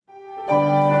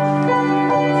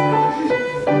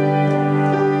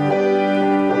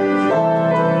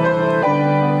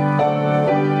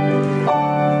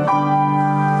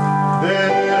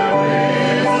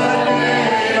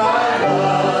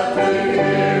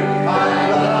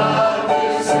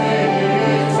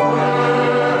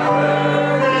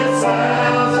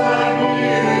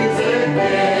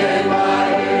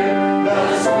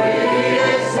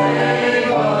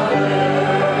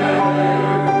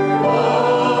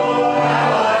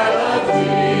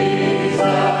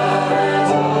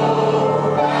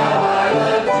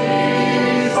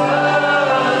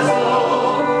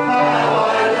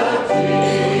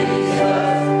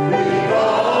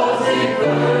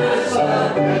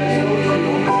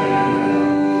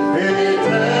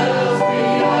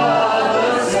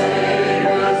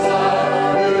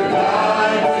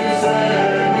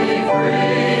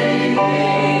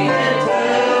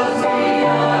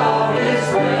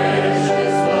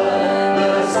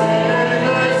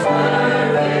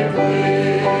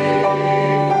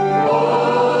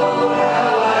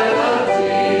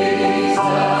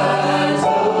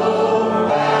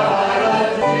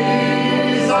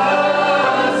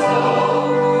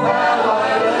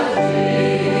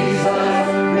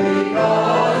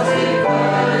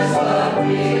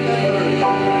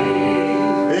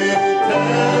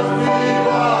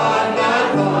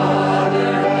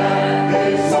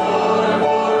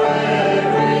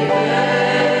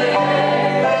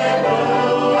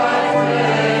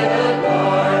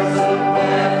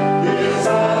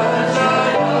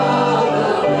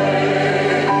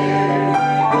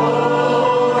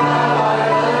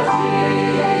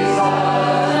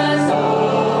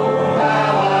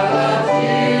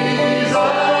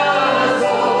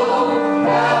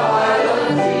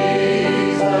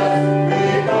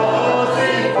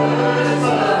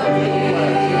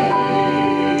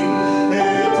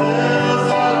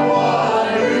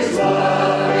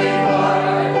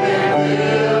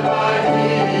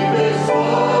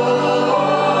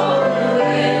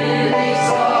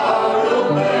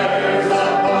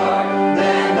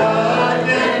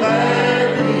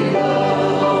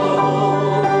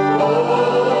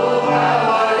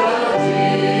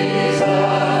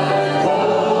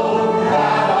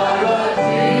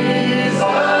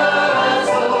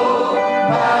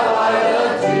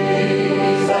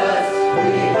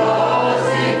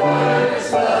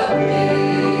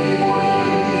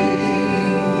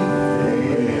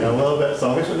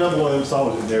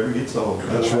never gets old.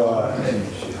 That's right.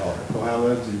 Oh, I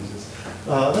love Jesus.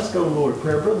 Let's go to the Lord of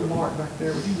prayer. Brother Mark back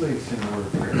there, would you lead us in the word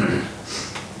of prayer?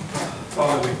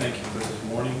 Father, we thank you for this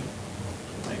morning.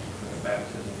 Thank you for the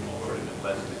baptism, Lord, and the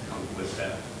blessing that comes with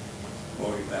that.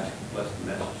 Lord, we ask you to bless the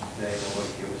message today. Lord,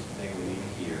 give us the thing we need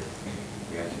to hear.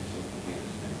 We ask you to in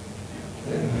Jesus'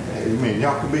 name. Amen.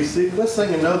 Y'all can be seated. Let's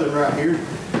sing another one right here.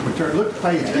 We turn, look at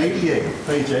page 88.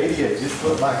 Page 88. Just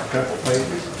flip back a couple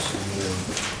pages.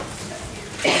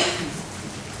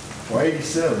 Well,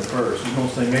 87 first. We're going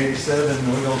to sing 87 and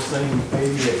we're going to sing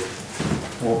 88.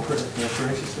 More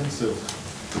precious than silver.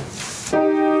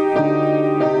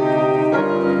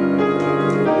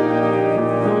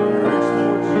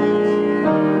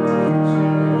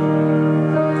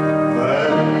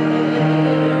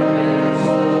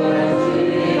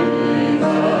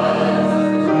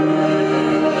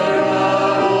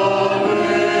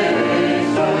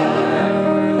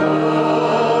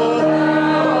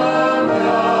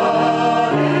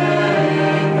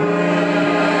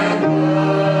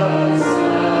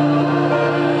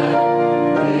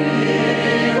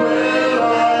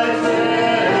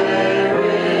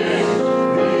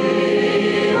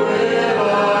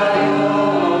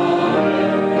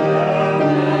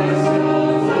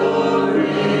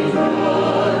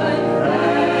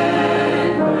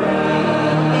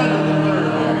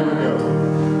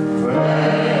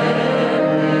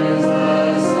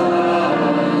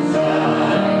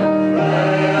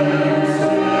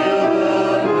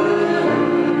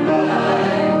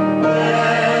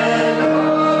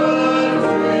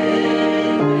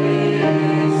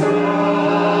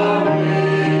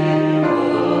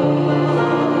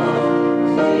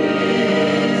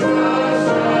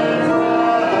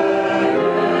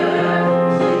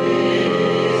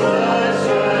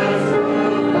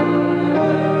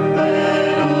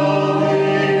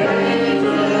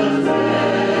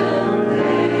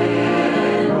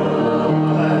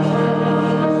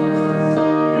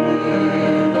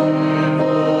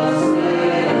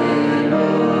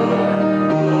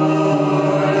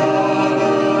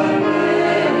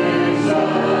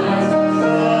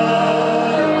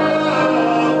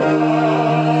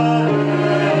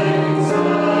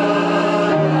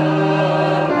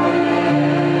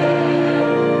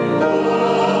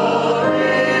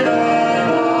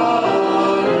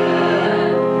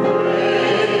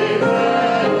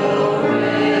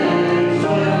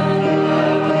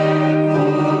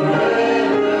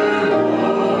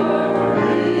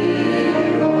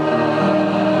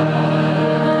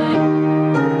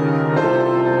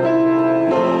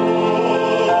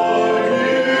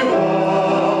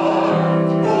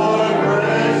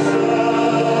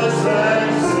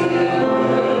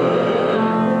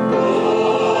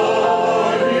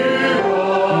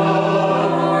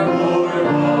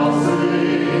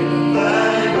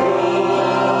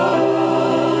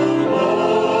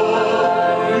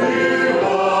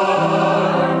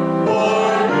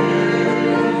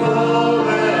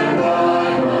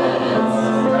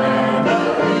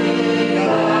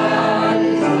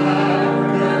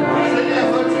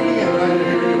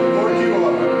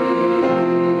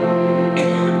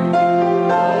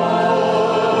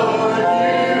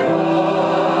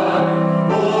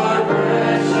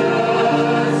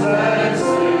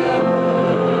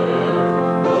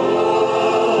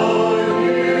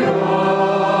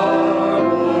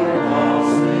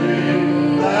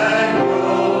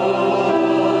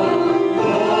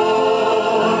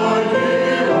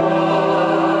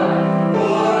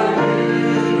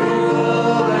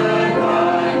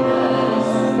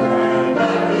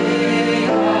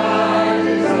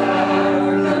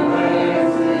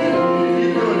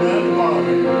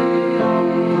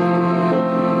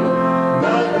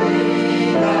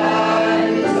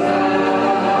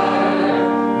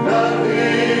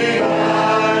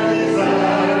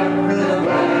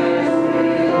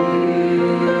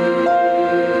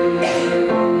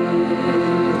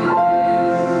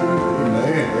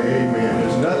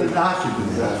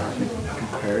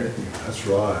 That's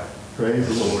right. Praise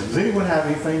the Lord. Does anyone have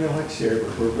anything they'd like to share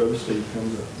before Brother Steve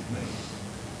comes up?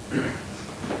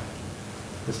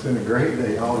 It's been a great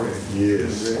day already.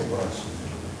 Yes.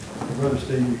 Brother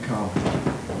Steve, you come.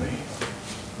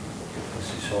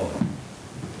 This is hard.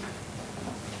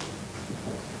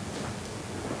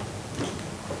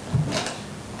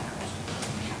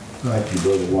 Thank you,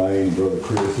 Brother Wayne, Brother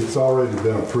Chris. It's already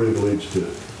been a privilege to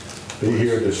be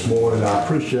here this morning. I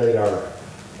appreciate our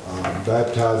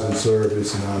baptizing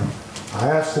service, and I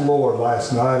asked the Lord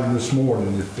last night and this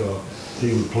morning if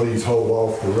He would please hold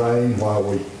off the rain while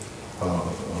we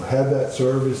had that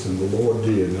service, and the Lord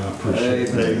did, and I appreciate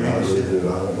it. I really do.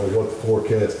 I don't know what the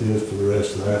forecast is for the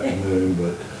rest of the afternoon,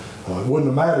 but It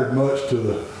wouldn't have mattered much to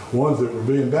the ones that were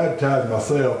being baptized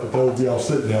myself, but those of y'all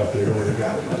sitting out there would have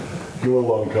got a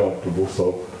little uncomfortable.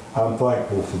 So I'm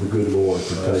thankful for the good Lord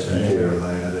for taking care of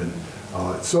that. And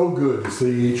it's so good to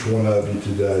see each one of you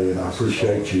today, and I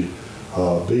appreciate you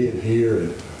being here.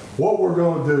 And what we're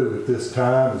going to do at this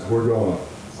time is we're going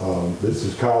to, this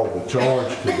is called the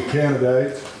charge to the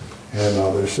candidates, and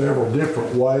there's several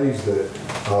different ways that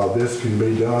this can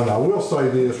be done. I will say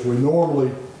this, we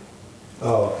normally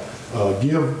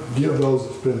give those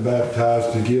that's been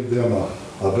baptized to give them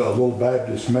a little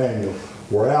Baptist manual.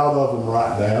 We're out of them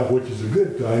right now, which is a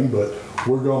good thing, but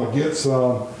we're going to get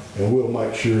some, and we'll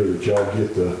make sure that y'all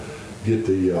get the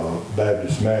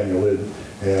Baptist manual.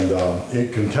 And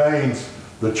it contains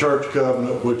the church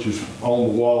covenant, which is on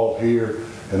the wall here,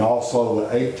 and also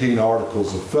the 18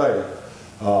 articles of faith.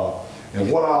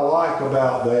 And what I like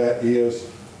about that is,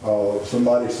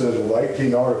 somebody says, well,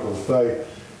 18 articles of faith,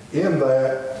 in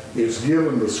that it's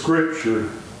given the scripture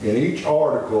in each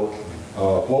article,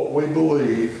 what we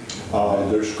believe.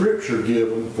 There's scripture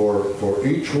given for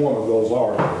each one of those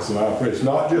articles. And it's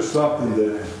not just something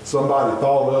that somebody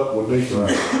thought up would be some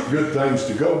good things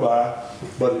to go by,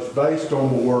 but it's based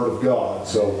on the Word of God.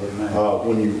 So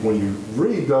when you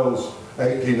read those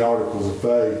 18 articles of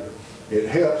faith, it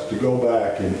helps to go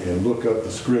back and look up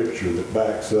the scripture that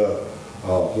backs up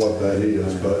what that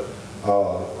is. But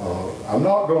I'm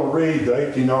not going to read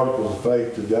the 18 articles of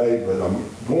faith today, but I'm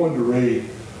going to read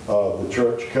the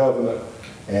church covenant.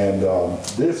 And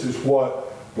this is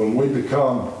what, when we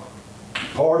become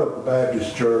part of the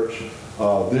Baptist church,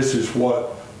 this is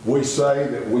what we say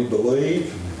that we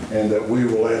believe and that we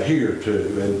will adhere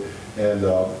to. And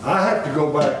I have to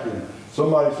go back, and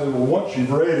somebody said, well, once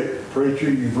you've read it, preacher,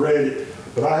 you've read it.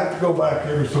 But I have to go back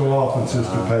every so often,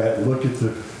 Sister Pat, and look at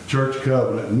the church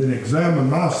covenant and then examine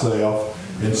myself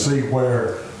and see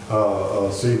where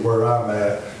I'm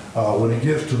at. When it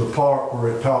gets to the part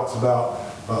where it talks about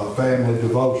family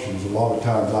devotions, a lot of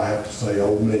times I have to say,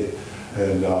 oh me.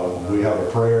 And we have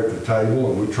a prayer at the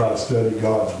table, and we try to study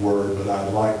God's Word, but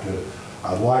I'd like to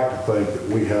think that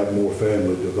we have more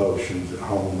family devotions at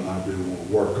home, and I do want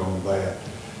to work on that.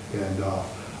 And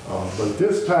but at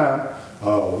this time,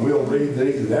 we'll read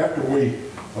these, and after we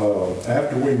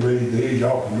read these,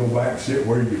 y'all can go back and sit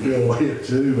where you feel led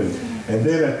to, and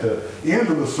then at the end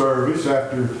of the service,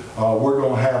 after we're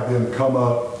going to have them come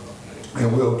up,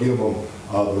 and we'll give them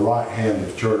the right hand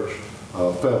of church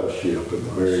fellowship at the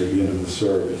very end of the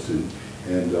service.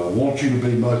 And want you to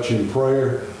be much in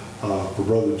prayer for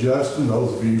Brother Justin.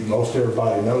 Those of you, most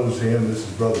everybody knows him. This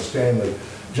is Brother Stanley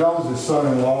Jones'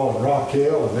 son-in-law, and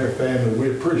Raquel and their family.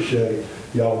 We appreciate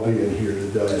y'all being here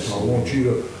today. So I want you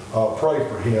to pray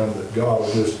for him, that God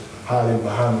will just hide him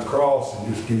behind the cross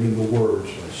and just give him the words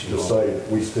to say that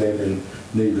we stand in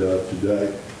need of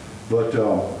today. But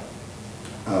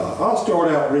I'll start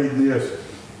out reading this.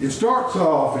 It starts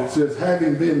off, it says,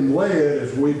 having been led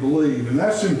as we believe. And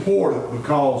that's important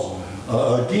because,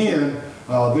 again,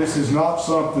 this is not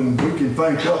something we can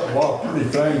think up a lot of pretty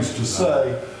things to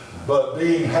say, but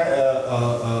being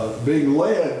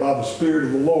led by the Spirit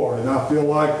of the Lord. And I feel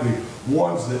like the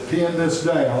ones that penned this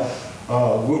down,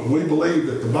 we believe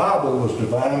that the Bible was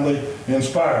divinely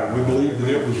inspired. We believe that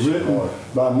it was written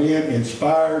by men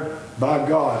inspired by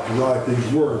God to write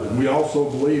these words. And we also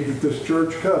believe that this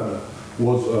church covenant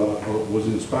was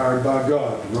inspired by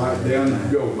God to write down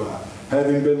and go by.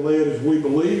 Having been led as we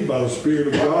believe by the Spirit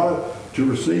of God to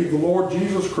receive the Lord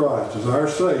Jesus Christ as our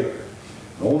Savior.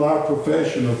 On our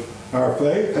profession of our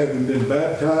faith, having been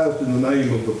baptized in the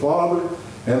name of the Father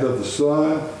and of the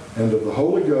Son and of the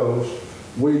Holy Ghost,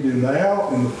 we do now,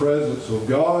 in the presence of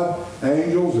God,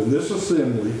 angels, and this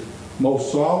assembly,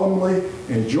 most solemnly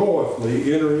and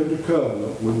joyfully enter into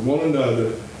covenant with one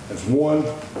another as one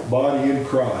body in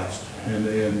Christ.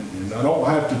 And I don't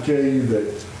have to tell you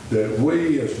that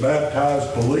we as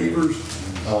baptized believers,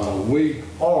 we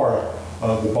are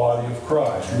the body of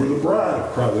Christ. We're the bride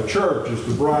of Christ. The church is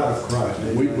the bride of Christ.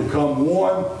 And we become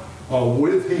one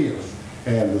with Him.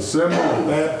 And the symbol of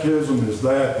baptism is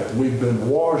that we've been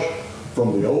washed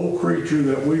from the old creature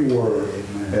that we were,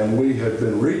 and we have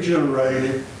been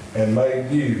regenerated and made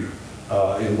new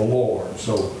in the Lord.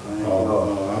 So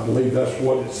I believe that's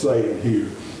what it's saying here.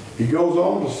 He goes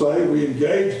on to say, we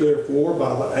engage, therefore,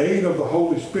 by the aid of the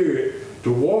Holy Spirit,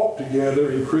 to walk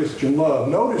together in Christian love.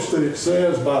 Notice that it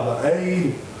says, by the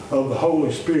aid of the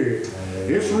Holy Spirit.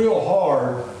 It's real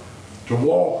hard to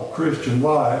walk a Christian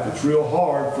life. It's real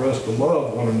hard for us to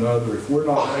love one another if we're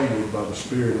not aided by the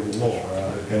Spirit of the Lord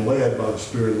and led by the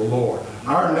Spirit of the Lord.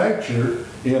 Our nature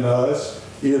in us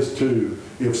is to,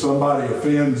 if somebody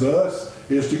offends us,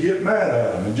 is to get mad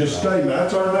at them and just stay mad.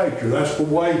 That's our nature. That's the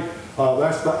way,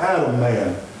 that's the Adam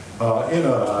man in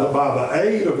us. But by the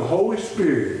aid of the Holy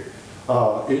Spirit,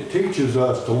 it teaches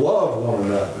us to love one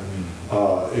another.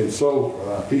 And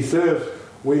so he says,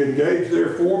 we engage,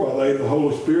 therefore, by the aid of the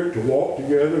Holy Spirit, to walk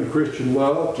together in Christian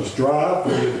love, to strive for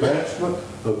the advancement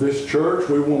of this church.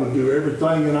 We want to do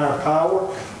everything in our power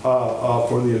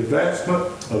for the advancement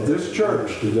of this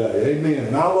church today. Amen.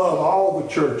 And I love all the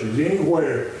churches,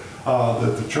 anywhere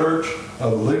that the church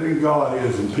of the living God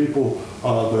is, and people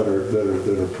that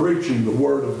are preaching the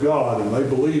Word of God, and they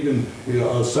believe in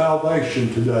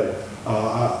salvation today.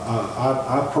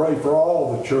 I pray for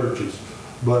all the churches.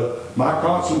 But my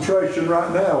concentration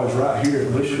right now is right here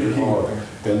at Liberty Hill,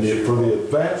 and for the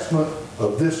advancement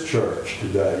of this church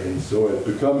today. And so as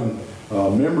becoming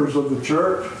members of the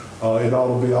church, it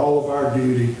ought to be all of our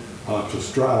duty to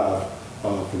strive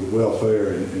for the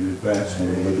welfare and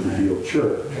advancement of Liberty Hill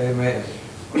Church. Amen.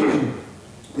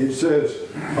 It says,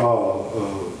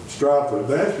 strive for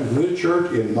advancement of this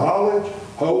church in knowledge,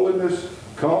 holiness,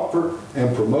 comfort,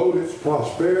 and promote its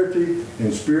prosperity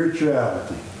and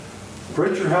spirituality.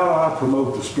 Preacher, how do I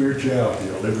promote the spirituality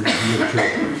of Liberty Hill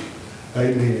Church?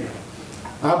 Amen.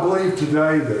 I believe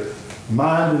today that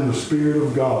minding the Spirit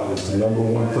of God is the number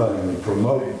one thing in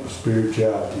promoting the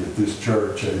spirituality of this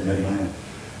church. Amen.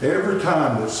 Every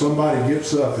time that somebody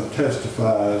gets up and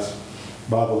testifies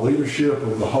by the leadership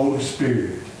of the Holy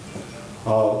Spirit, they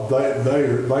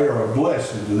are a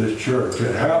blessing to this church.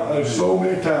 There's so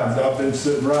many times I've been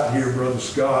sitting right here, Brother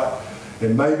Scott,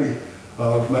 and maybe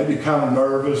kind of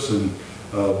nervous and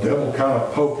devil kind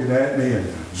of poking at me, and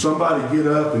somebody get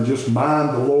up and just mind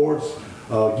the Lord's,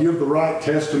 give the right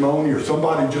testimony, or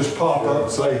somebody just pop up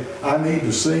and say, I need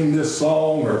to sing this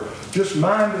song, or just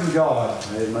minding God.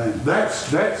 Amen.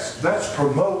 That's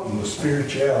promoting the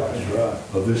spirituality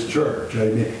of this church.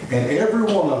 Amen. And every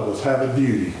one of us have a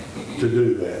duty to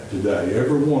do that today.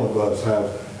 Every one of us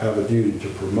have a duty to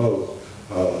promote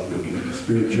the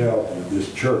spirituality of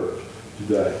this church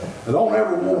today. I don't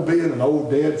ever want to be in an old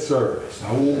dead service.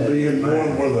 I want to be in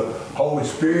one where the Holy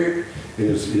Spirit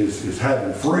is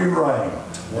having free reign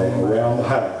around the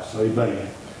house. Amen.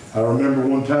 I remember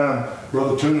one time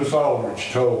Brother Tunis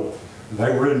Aldrich told,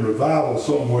 they were in revival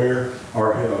somewhere,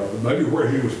 or maybe where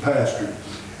he was pastoring,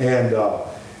 and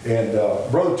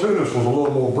Brother Tunis was a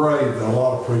little more brave than a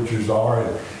lot of preachers are,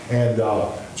 and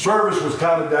service was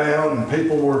kind of down, and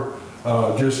people were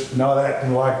just not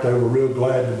acting like they were real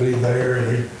glad to be there,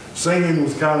 and singing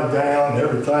was kind of down and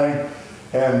everything.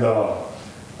 And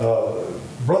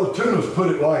Brother Tunis put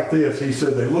it like this. He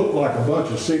said, they looked like a bunch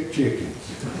of sick chickens.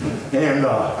 And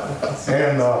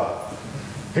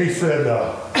he said,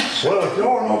 well, if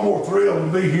y'all are no more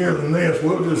thrilled to be here than this,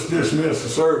 we'll just dismiss the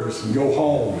service and go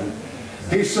home. And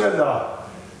he said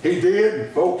he did,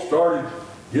 and folks started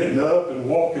getting up and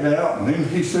walking out, and then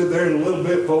he said there in a little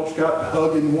bit, folks got to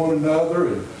hugging one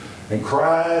another and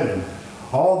crying, and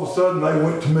all of a sudden they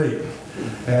went to me.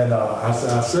 And I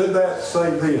said that to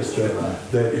say this,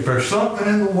 that if there's something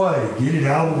in the way, get it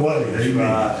out of the way. Amen.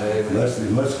 Right.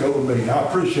 Let's go to me. I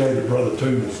appreciate it, Brother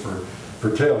Tunis,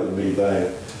 for telling me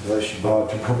that.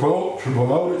 To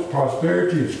promote its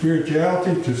prosperity and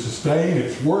spirituality, to sustain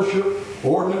its worship,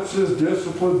 ordinances,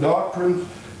 discipline, doctrines,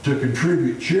 to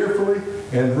contribute cheerfully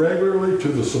and regularly to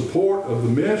the support of the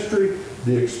ministry,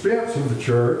 the expense of the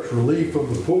church, relief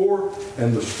of the poor,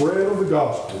 and the spread of the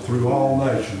gospel through all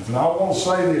nations. And I want to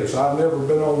say this, I've never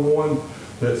been on one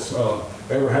that's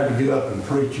ever had to get up and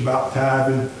preach about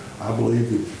tithing. I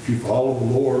believe that if you follow the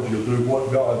Lord, you'll do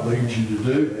what God leads you to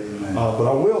do. But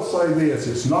I will say this,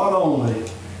 it's not only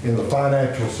in the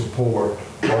financial support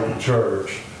of the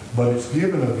church, but it's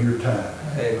giving of your time.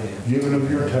 Amen. Giving of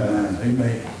your time.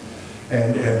 Amen.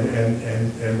 And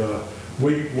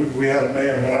we had a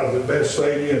man when I was at Best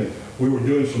Stadium, we were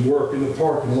doing some work in the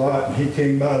parking lot, and he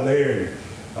came by there,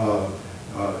 and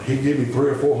he gave me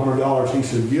 $300 or $400. He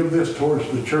said, give this towards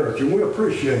the church. And we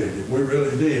appreciated it. We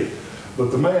really did.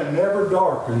 But the man never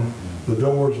darkened the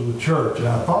doors of the church. And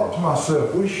I thought to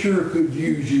myself, we sure could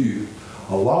use you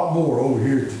a lot more over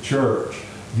here at the church,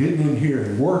 getting in here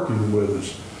and working with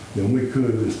us than we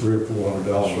could this $300 or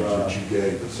 $400 that you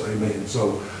gave us. Amen.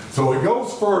 So it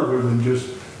goes further than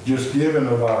just giving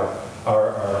of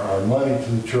our money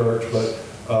to the church,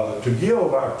 but to give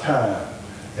of our time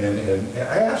and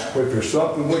ask if there's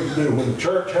something we can do. When the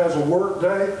church has a work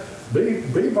day,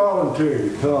 be voluntary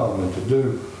to come and to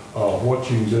do what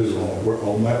you can do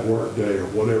on that work day or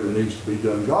whatever needs to be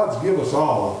done. God's given us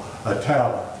all a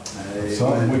talent,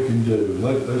 something we can do.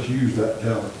 Let's use that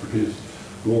talent for His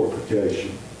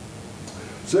glorification.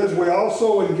 It says we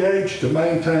also engage to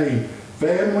maintain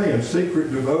family and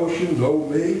secret devotions,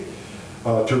 me,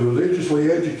 to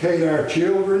religiously educate our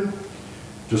children,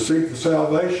 to seek the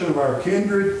salvation of our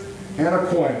kindred and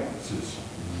acquaintances.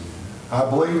 I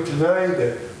believe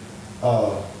today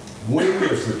that we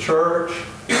as the church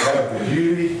have the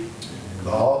duty,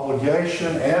 the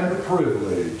obligation, and the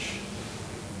privilege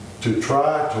to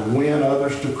try to win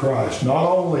others to Christ, not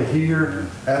only here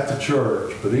at the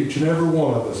church, but each and every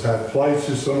one of us have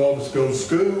places. Some of us go to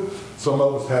school, some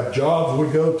of us have jobs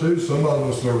we go to, some of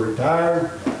us are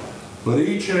retired, but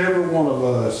each and every one of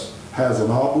us has an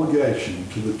obligation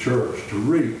to the church to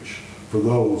reach for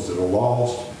those that are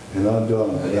lost and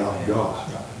undone without God.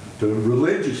 To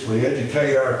religiously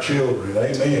educate our children,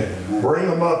 amen. Bring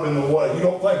them up in the way. You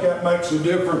don't think that makes a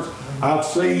difference?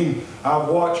 I've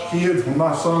watched kids when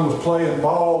my son was playing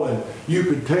ball, and you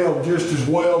could tell just as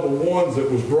well the ones that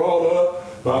was brought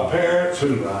up by parents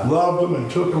who loved them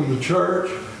and took them to church,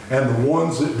 and the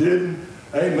ones that didn't,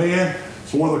 amen.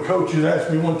 So one of the coaches asked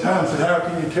me one time, said, how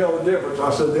can you tell the difference? I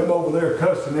said, them over there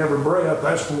cussing every breath,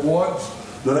 that's the ones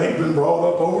that ain't been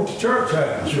brought up over to church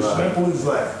house. As simple as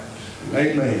that.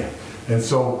 Amen. And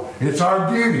so it's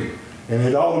our duty, and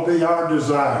it ought to be our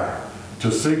desire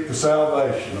to seek the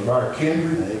salvation of our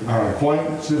kindred, our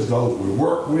acquaintances, those we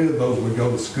work with, those we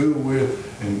go to school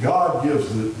with. And God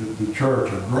gives the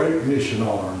church a great mission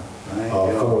arm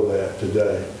for that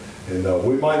today. And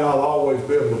we might not always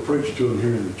be able to preach to them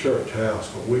here in the church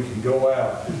house, but we can go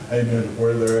out, amen, to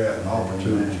where they're at and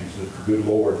opportunities that the good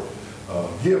Lord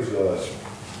gives us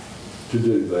to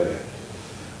do that.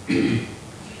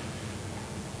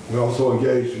 We also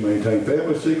engage to maintain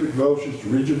family secret devotions, to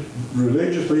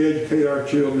religiously educate our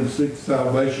children, seek the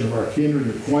salvation of our kindred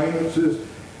and acquaintances,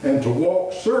 and to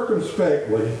walk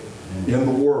circumspectly in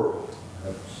the world.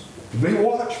 To be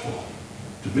watchful,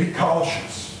 to be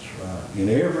cautious in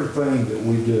everything that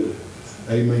we do.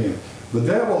 Amen. The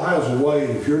devil has a way,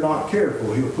 if you're not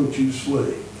careful, he'll put you to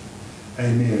sleep.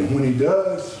 Amen. And when he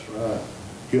does,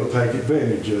 he'll take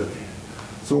advantage of you.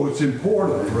 So it's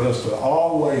important for us to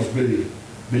always be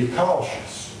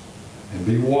cautious and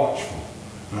be watchful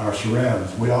in our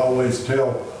surroundings. We always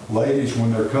tell ladies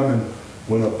when they're coming,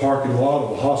 when a parking lot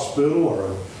of a hospital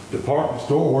or a department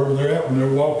store, wherever they're at, when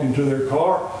they're walking to their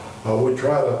car, we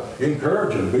try to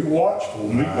encourage them, be watchful,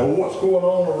 know what's going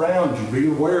on around you, be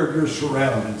aware of your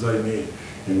surroundings, amen.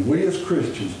 And we as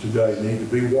Christians today need to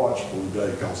be watchful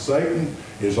today, because Satan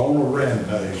is on a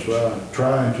rampage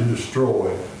trying to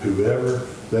destroy whoever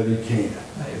that he can.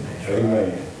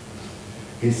 Amen.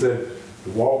 He said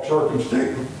to walk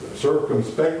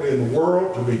circumspectly in the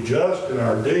world, to be just in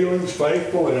our dealings,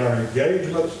 faithful in our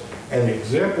engagements, and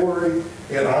exemplary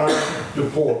in our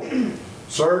deportment.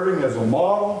 Serving as a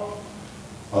model,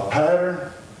 a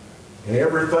pattern, in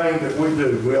everything that we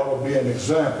do. We ought to be an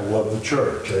example of the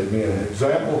church. Amen. An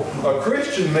example. A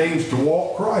Christian means to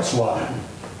walk Christ-like.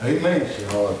 Amen.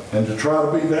 And to try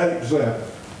to be that example.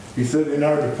 He said in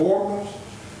our deportments,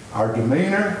 our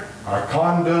demeanor, our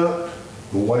conduct,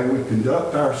 the way we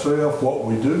conduct ourselves, what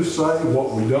we do say,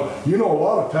 what we don't. You know, a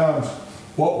lot of times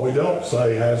what we don't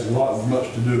say has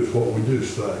much to do with what we do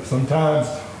say. Sometimes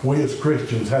we as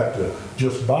Christians have to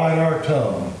just bite our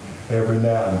tongue every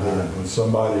now and then when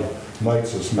somebody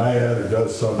makes us mad or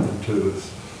does something to us.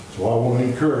 So I want to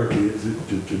encourage you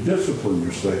to discipline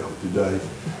yourself today.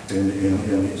 And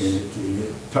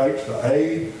it takes the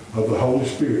aid of the Holy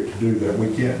Spirit to do that.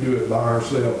 We can't do it by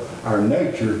ourselves. Our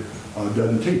nature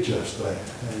doesn't teach us that,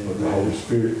 but the Holy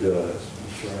Spirit does.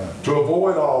 Right. To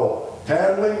avoid all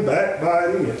tattling,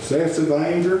 backbiting, excessive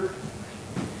anger,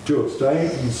 to abstain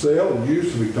from the sale and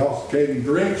use of intoxicating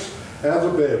drinks as a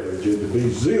beverage, and to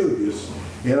be zealous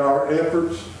in our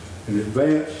efforts and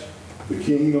advance the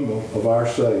kingdom of our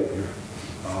Savior.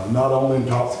 Not only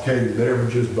intoxicating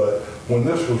beverages, but when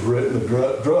this was written, the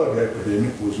drug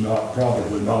epidemic was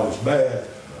probably not as bad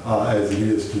as it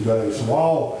is today. So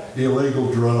all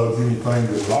illegal drugs, anything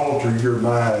that would alter your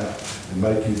mind and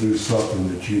make you do something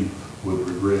that you would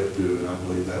regret doing, I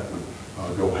believe that would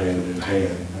go hand in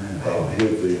hand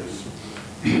with this.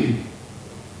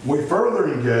 We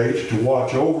further engage to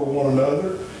watch over one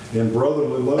another in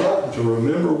brotherly love, and to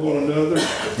remember one another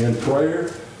in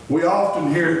prayer. We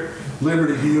often here at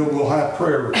Liberty Hill will have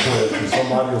prayer requests, and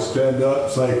somebody will stand up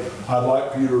and say, I'd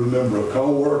like for you to remember a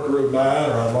co-worker of mine,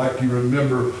 or I'd like you to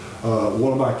remember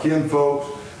one of my kinfolks.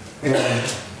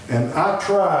 And I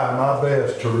try my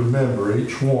best to remember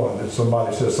each one that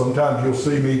somebody says. Sometimes you'll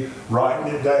see me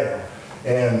writing it down.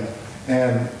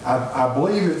 And I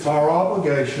believe it's our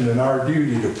obligation and our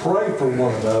duty to pray for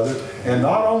one another, and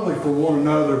not only for one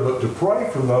another, but to pray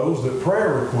for those that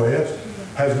prayer request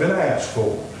has been asked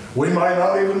for. We might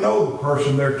not even know the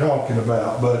person they're talking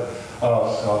about, but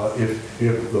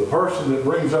if the person that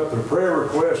brings up their prayer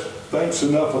request thinks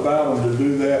enough about them to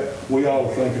do that, we ought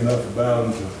to think enough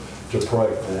about them to pray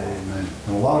for them. Amen.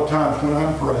 And a lot of times when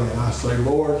I'm praying, I say,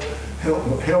 Lord,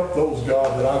 help those,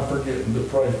 God, that I'm forgetting to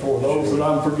pray for. Those that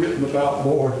I'm forgetting about,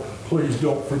 Lord, please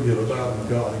don't forget about them,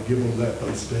 God, and give them that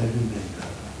they stand in need of.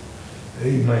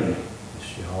 Amen.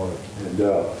 Sure.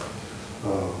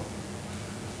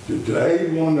 And to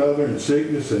aid one another in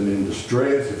sickness and in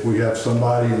distress, if we have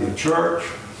somebody in the church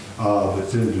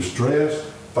that's in distress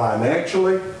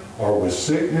financially or with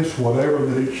sickness, whatever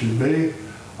that it should be,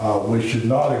 we should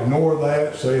not ignore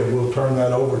that, say we'll turn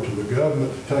that over to the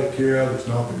government to take care of. It's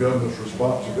not the government's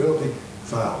responsibility,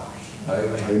 it's ours.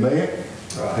 Amen. Amen?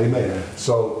 Right. Amen.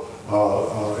 So,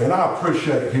 and I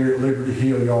appreciate here at Liberty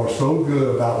Hill, y'all are so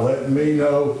good about letting me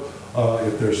know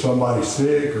if there's somebody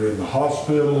sick or in the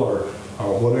hospital or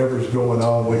whatever's going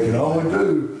on. We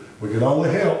can only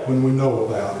help when we know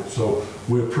about it. So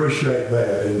we appreciate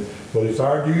that. But it's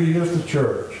our duty as the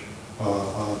church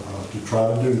to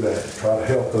try to do that, to try to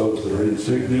help those that are in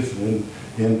sickness and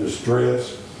in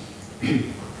distress.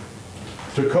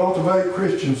 To cultivate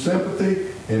Christian sympathy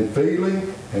in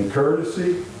feeling and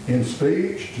courtesy in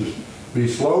speech, to be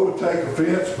slow to take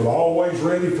offense, but always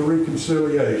ready for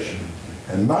reconciliation,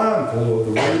 and mindful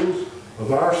of the rules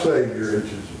of our Savior, and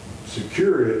to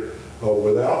secure it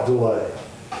without delay.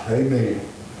 Amen.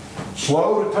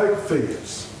 Slow to take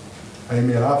offense.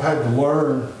 Amen. I've had to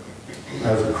learn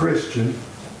as a Christian,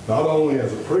 not only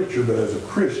as a preacher, but as a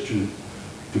Christian,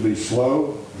 to be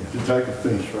slow to take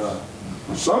offense. Right.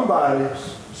 Somebody,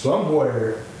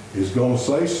 somewhere, is going to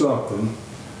say something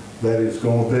that is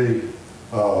going to be,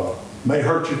 may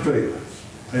hurt your feelings.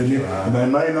 And they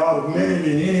may not have meant it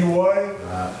in any way,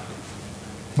 Right.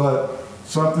 but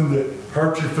something that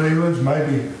hurt your feelings,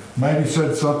 maybe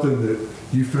said something that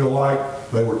you feel like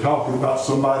they were talking about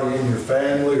somebody in your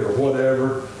family or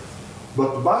whatever.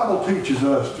 But the Bible teaches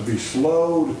us to be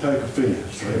slow to take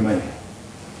offense. Amen.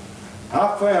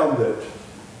 I found that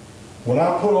when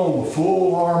I put on the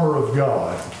full armor of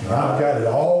God, and I've got it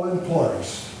all in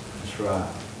place, That's right.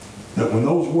 that when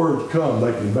those words come,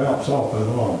 they can bounce off that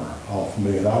armor off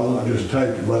me, and I won't just take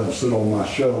it, let them sit on my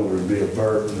shoulder and be a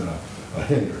burden and a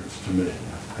hindrance to me.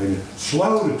 Amen.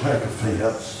 Slow to take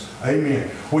offense. Amen.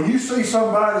 When you see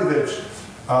somebody that's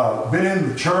been in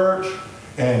the church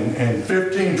and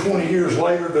 15, 20 years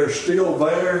later they're still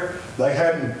there, they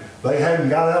hadn't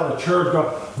got out of church,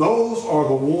 those are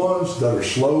the ones that are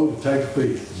slow to take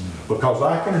offense. Because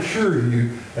I can assure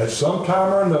you, at some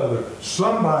time or another,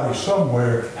 somebody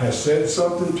somewhere has said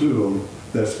something to them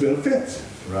that's been offensive.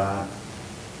 Right.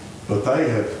 But they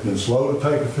have been slow to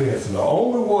take offense. And the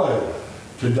only way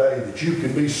today that you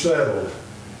can be settled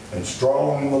and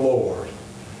strong in the Lord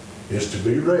is to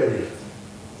be ready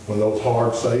when those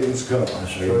hard sayings come.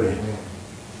 That's true.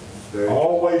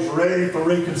 Always ready for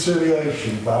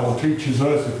reconciliation. The Bible teaches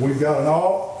us if we've got an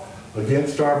ought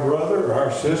against our brother or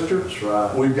our sister, That's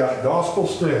right. we've got gospel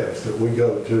steps that we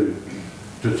go to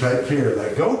take care of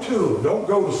that. Go to them. Don't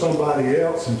go to somebody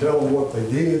else and tell them what they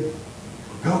did.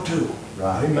 Go to them.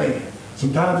 Right. Amen.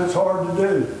 Sometimes it's hard to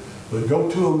do, but go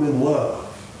to them in love,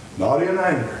 not in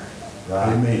anger.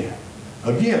 Right. Amen.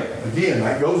 Again,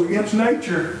 that goes against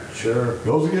nature. Sure.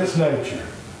 Goes against nature.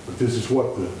 But this is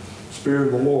what the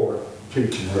Spirit of the Lord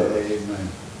teaches us. Amen.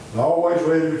 Always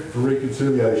ready for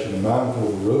reconciliation and mindful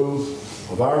of the rules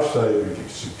of our Savior to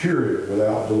secure it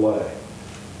without delay.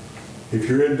 If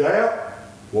you're in doubt,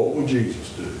 what would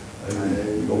Jesus do?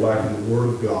 Amen. You go back to the Word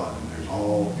of God, and there's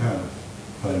all kinds of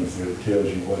things that it tells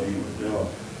you what He would do.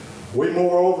 We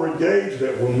moreover engage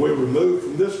that when we remove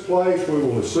from this place, we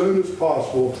will as soon as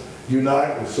possible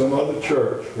unite with some other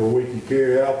church where we can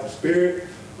carry out the spirit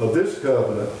of this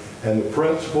covenant and the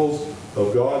principles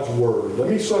of God's Word. Let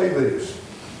me say this.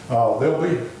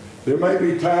 There may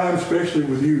be times, especially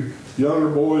with you younger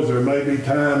boys, there may be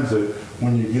times that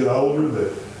when you get older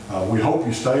that we hope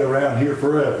you stay around here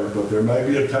forever, but there may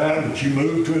be a time that you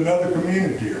move to another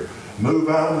community or move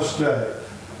out of the state.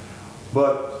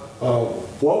 But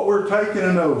what we're taking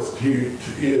an oath to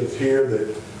is here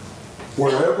that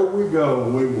wherever we go,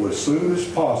 we will as soon as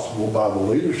possible, by the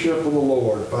leadership of the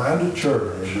Lord, find a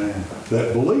church Amen.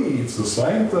 that believes the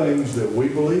same things that we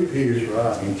believe here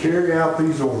and carry out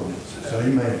these ordinances.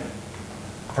 Amen.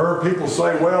 Heard people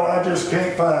say, well, I just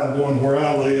can't find one where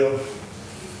I live.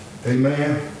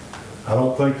 Amen. I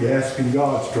don't think you're asking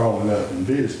God strong enough and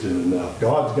visiting enough.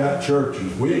 God's got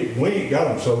churches. We ain't got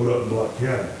them sewed up in Block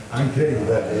County. I can tell you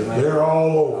that. They're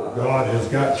all over. God has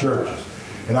got churches.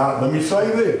 And let me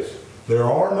say this. There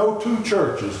are no two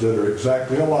churches that are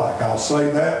exactly alike. I'll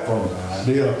say that from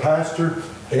being a pastor.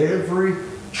 Every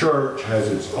church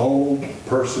has its own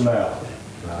personality.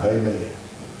 Amen.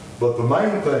 But the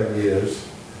main thing is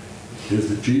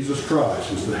that Jesus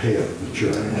Christ is the head of the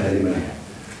church. Amen.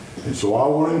 And so I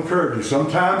want to encourage you.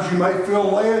 Sometimes you may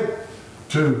feel led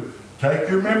to take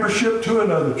your membership to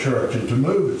another church and to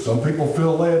move it. Some people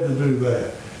feel led to do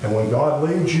that. And when God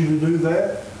leads you to do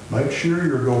that, make sure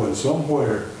you're going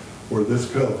somewhere where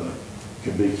this covenant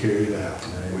can be carried out.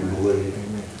 We believe.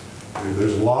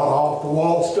 There's a lot of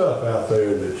off-the-wall stuff out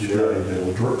there that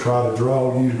will try to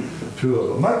draw you to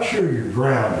it. But make sure you're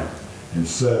grounded and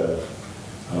settled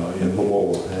in the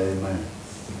Lord. Amen.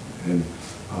 And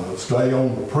stay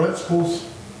on the principles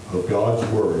of God's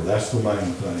Word. That's the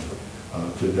main thing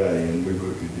today.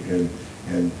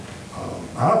 And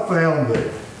I found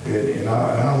that, and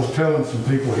I was telling some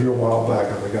people here a while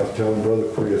back, I think I was telling Brother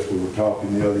Chris, we were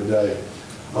talking the other day,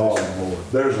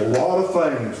 there's a lot of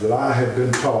things that I have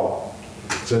been taught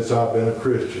since I've been a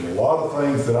Christian. A lot of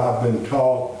things that I've been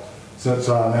taught since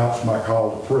I announced my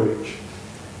call to preach.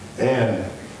 And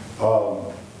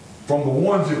from the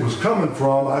ones it was coming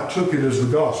from, I took it as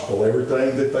the gospel.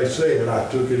 Everything that they said, I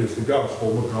took it as the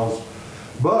gospel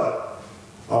but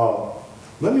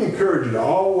let me encourage you to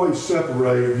always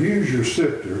separate, use your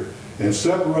sifter, and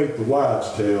separate the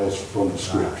wives' tales from the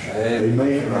Scripture.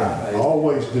 Amen? Right.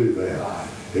 Always do that.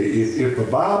 If the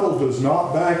Bible does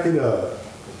not back it up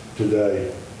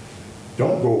today,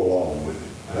 don't go along with it.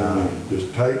 Amen.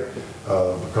 Just take,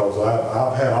 because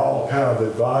I've had all kind of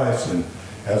advice, and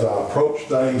as I approach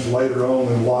things later on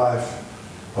in life,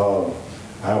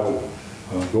 I would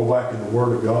go back in the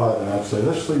Word of God and I'd say,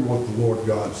 let's see what the Lord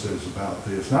God says about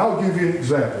this. And I'll give you an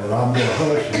example, and I'm going to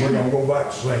hush and we're going to go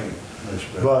back singing.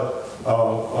 But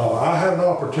I had an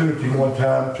opportunity one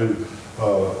time to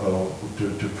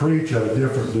preach at a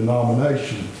different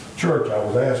denomination church. I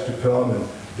was asked to come and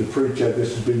to preach at,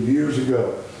 this has been years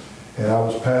ago, and I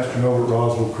was pastoring over at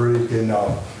Roswell Creek, and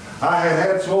I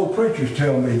had some old preachers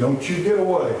tell me, don't you get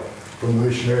away from the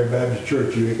Missionary Baptist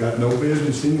Church. You ain't got no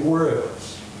business anywhere else.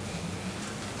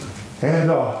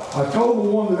 And I told the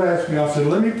one that asked me, I said,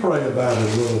 let me pray about it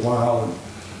a little while and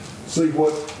see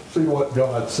what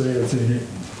God says in it.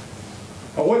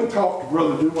 I went and talked to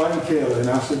Brother Dwayne Kelly, and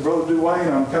I said, Brother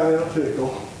Dwayne, I'm kind of in a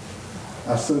pickle.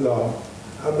 I said,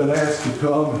 I've been asked to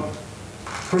come and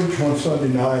preach one Sunday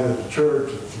night at the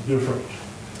church. It's a different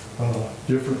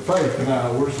faith and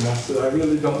hours, and I said, I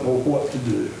really don't know what to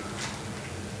do.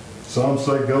 Some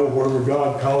say go wherever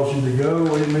God calls you to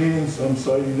go, amen. Some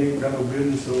say you ain't got no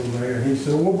business over there. And he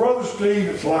said, well, Brother Steve,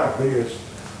 it's like this.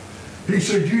 He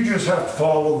said, you just have to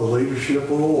follow the leadership of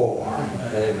the Lord.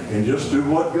 Amen. And just do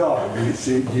what God gives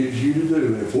you to do.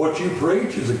 And if what you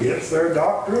preach is against their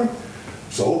doctrine,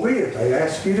 so be it. They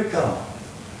ask you to come.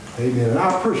 Amen. And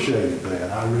I appreciated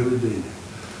that. I really did.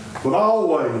 But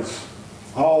always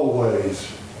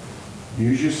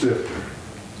use your sifter.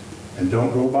 And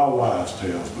don't go by wives'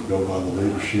 tales, but go by the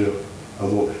leadership of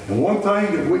the Lord. And one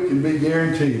thing that we can be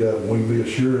guaranteed of, and we can be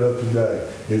assured of today,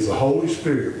 is the Holy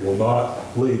Spirit will not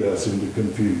lead us into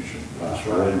confusion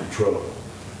or into trouble.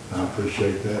 And I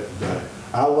appreciate that today.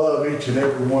 I love each and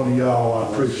every one of y'all. I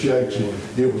appreciate you.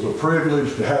 It was a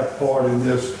privilege to have part in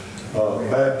this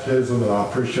baptism, and I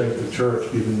appreciate the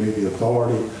church giving me the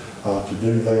authority to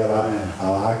do that.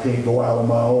 I can't go out on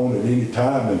my own at any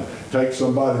time and take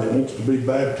somebody that wants to be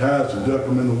baptized and duck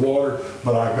them in the water,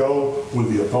 but I go with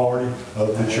the authority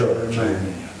of the church.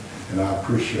 Amen. And I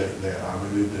appreciate that. I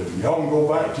really do. Y'all can go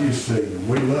back to your seat.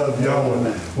 We love y'all,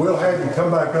 and we'll have you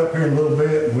come back up here in a little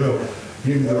bit, and we'll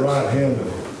give you the right hand of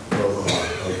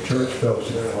church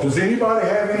fellowship. Does anybody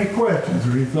have any questions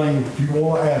or anything that you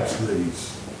want to ask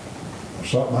these? Or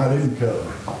something I didn't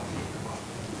cover?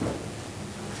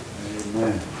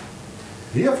 Amen.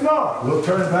 If not, we'll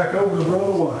turn it back over to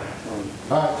Brother Wayne.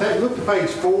 All right, look to page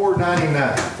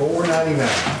 499. 499.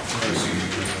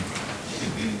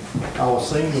 I will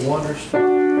sing the wonders.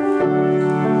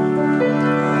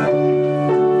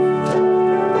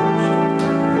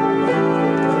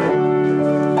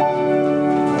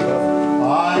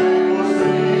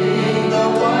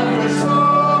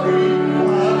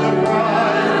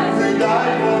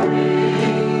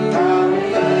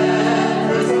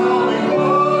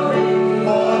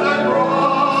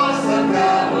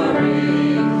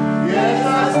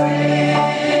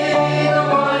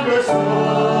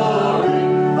 Story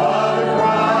of the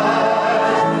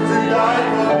Christ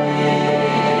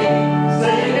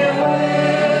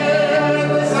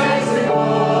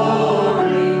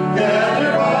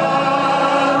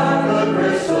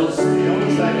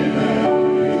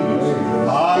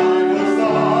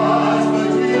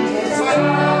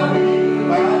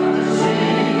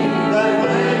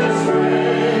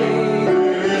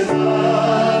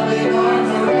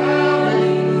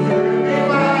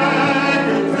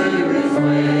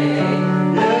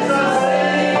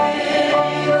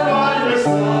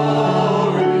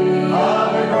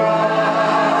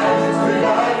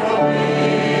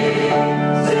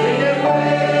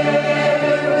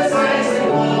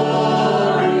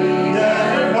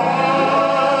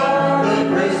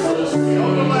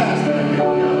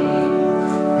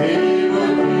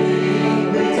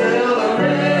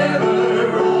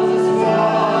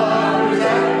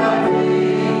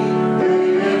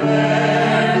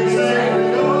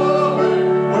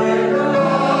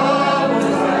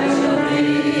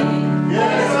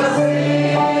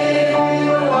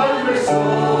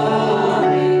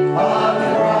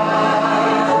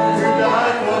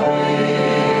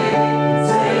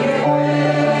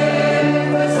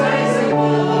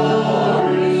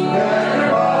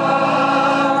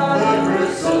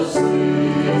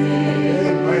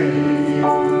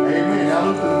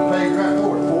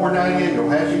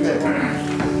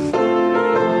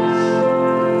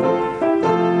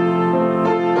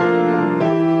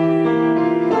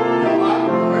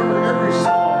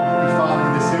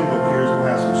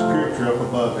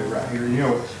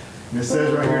And it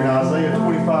says right here in Isaiah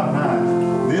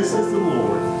 25:9, this is the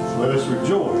Lord, let us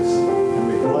rejoice and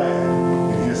be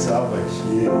glad in his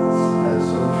salvation. Yes. That's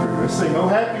so true. Let's sing, oh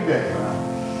happy day.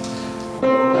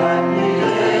 Oh happy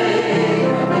day,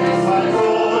 makes my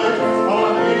joy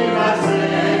on me, my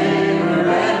Savior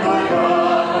and my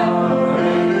God.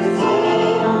 When his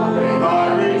glory I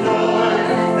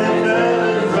rejoice, and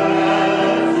heaven's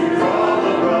raptures all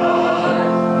abroad.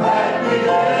 Happy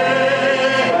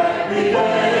day,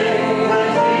 when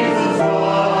Jesus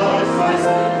washed my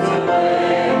sins away.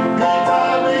 He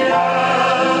taught me how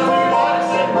to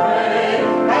watch and pray,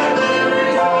 and then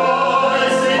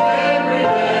rejoicing every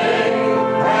day.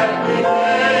 Happy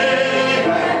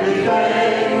day,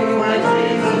 when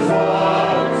Jesus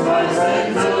washed my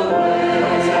sins away.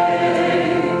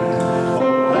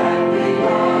 Oh, happy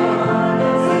one,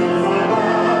 sings my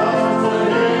mouth, to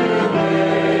him who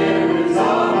bears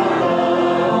all my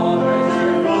love.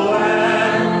 Cheerful and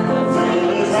fill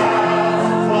his house,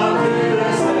 while to the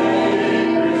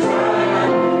sacred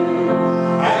shrine.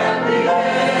 Happy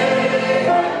day,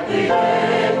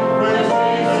 when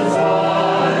Jesus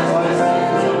washed my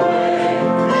sins away.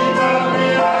 He taught me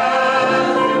how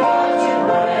to watch and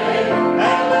pray,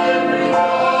 and live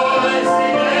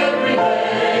rejoicing every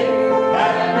day.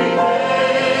 Happy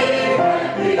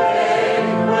day,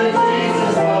 when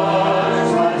Jesus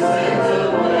washed my sins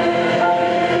away.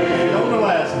 On the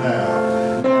last now.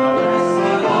 Now rest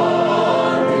my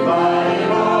Lord, body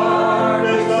and heart,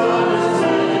 as though his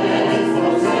sins no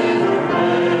sin to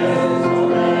praise.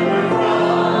 Forever from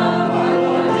my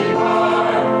Lord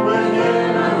depart, when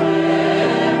him every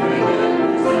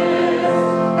good says.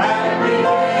 Happy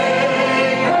day,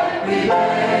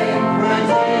 when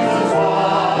Jesus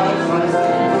washed my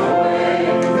sins away.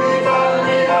 He taught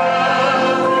me how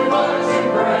to watch and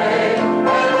pray,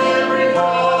 and live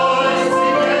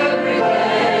rejoicing every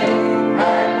day.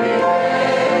 Happy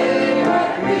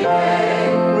day,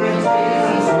 when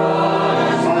Jesus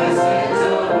washed my sins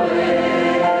away.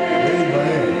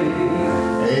 Amen.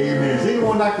 Amen. Does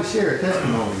anyone like to share a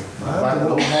testimony about a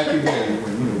little happy day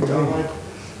when God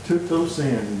took those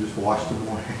sins and just washed them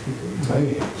away?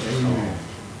 Amen.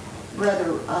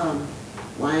 Brother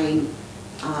Wayne,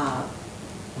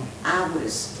 I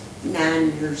was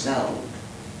 9 years old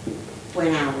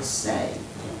when I was saved,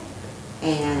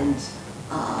 and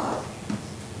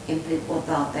people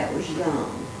thought that was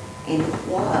young, and it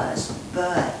was,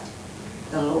 but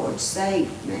the Lord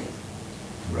saved me.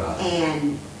 Right.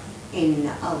 And in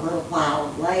a little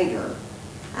while later,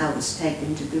 I was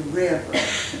taken to the river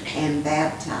and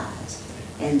baptized.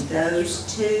 And those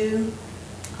two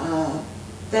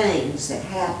things that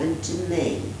happened to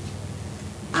me,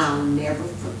 I'll never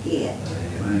forget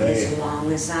as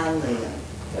long as I live.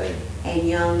 Amen. And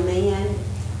young men,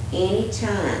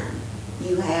 anytime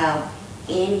you have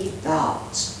any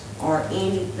thoughts or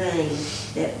anything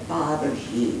that bothers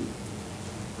you,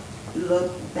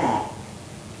 look back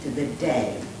to the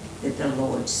day that the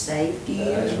Lord saved you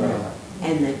That's right.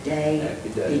 and the day Happy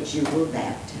day. that you were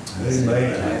baptized.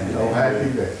 Amen. Oh,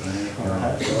 happy day.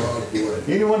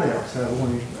 Anyone else have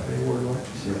any word like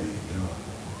to share?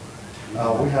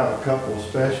 We have a couple of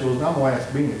specials, and I'm gonna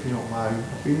ask Bean if you don't mind.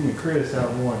 Bean and Chris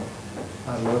have one.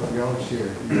 I'd love for y'all to share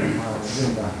if you don't mind.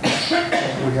 And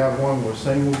then, we have one we'll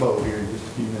sing with Bo here in just a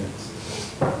few minutes.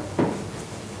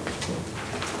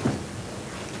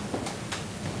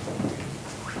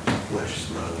 Bless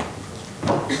you, brother.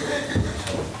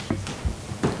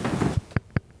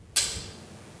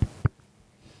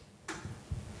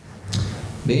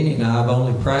 Benny and I have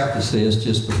only practiced this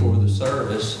just before the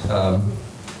service, and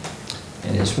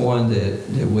it's one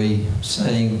that we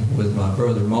sing with my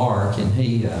brother Mark, and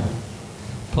he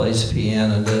plays the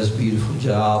piano and does a beautiful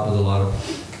job with a lot of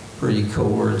pretty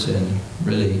chords and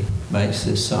really makes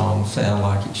this song sound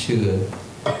like it should.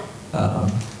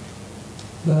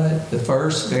 But the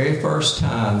very first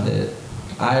time that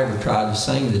I ever tried to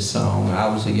sing this song, I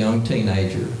was a young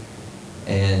teenager,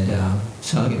 and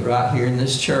sung it right here in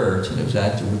this church, and it was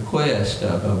at the request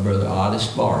of Brother Otis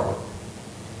Bartlett.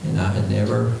 And I had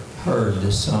never heard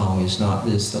this song, Is Not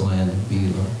This the Land of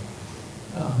Beulah?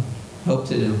 Hope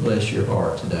that it'll bless your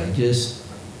heart today. Just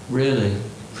really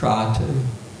try to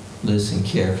listen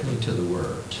carefully to the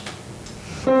words.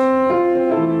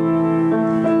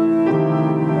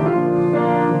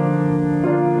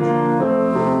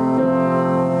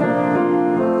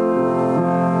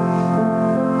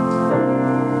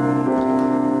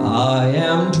 I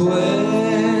am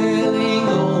dwelling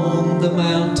on the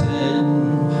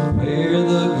mountain where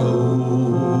the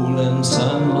golden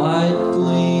sunlight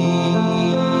gleams,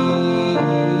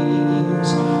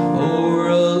 o'er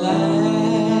a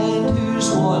land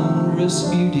whose wondrous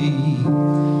beauty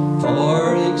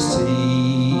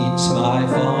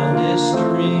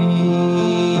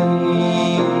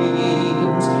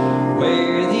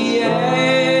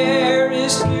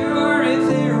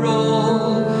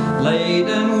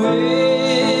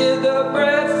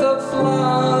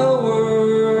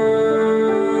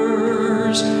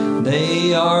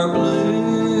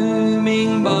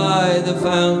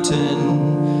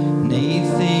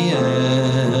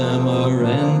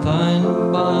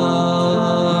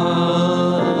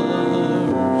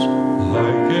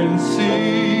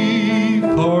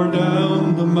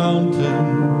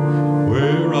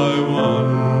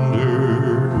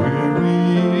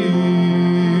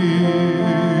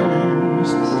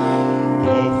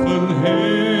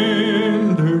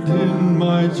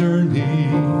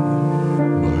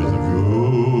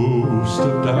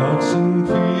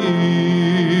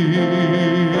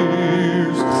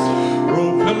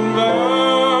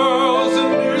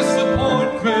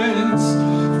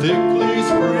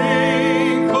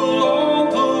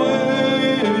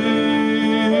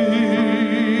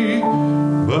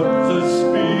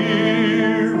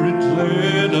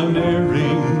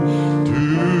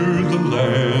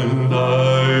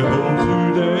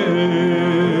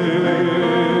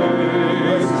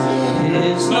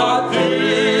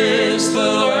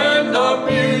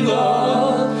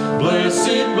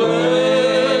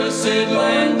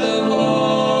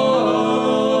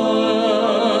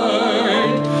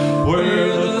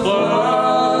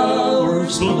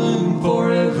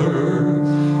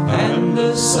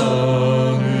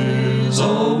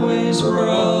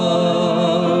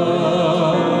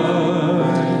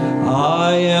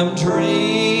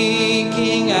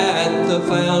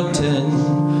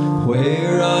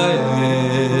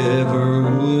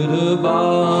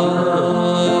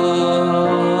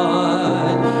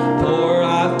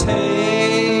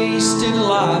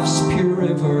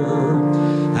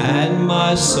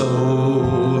my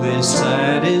soul is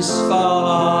satisfied.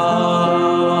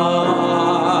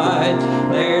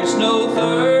 There's no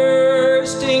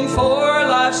thirsting for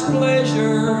life's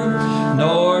pleasure,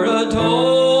 nor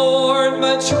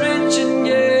adornment's rich and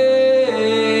gay.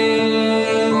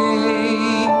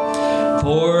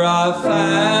 For I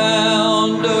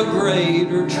found a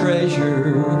greater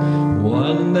treasure,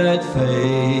 one that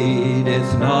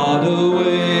fadeth not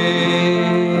away.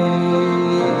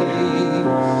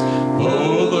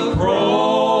 Oh, the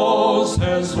cross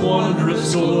has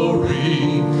wondrous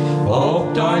glory.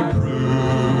 Oft I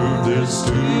prove this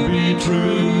to be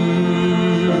true.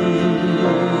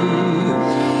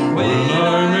 When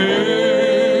I'm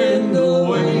in the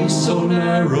way so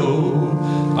narrow,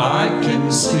 I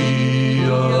can see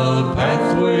a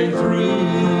pathway through.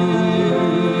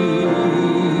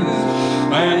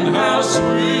 And how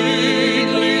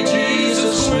sweetly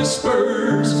Jesus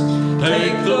whispers,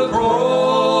 take the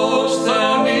cross,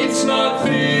 thou needst not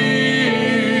fear.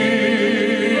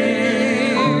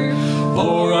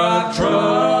 For I've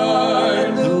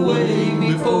tried the way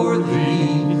before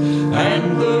thee,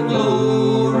 and the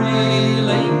glory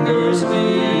lingers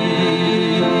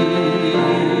near.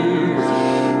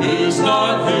 Is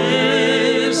not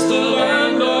this the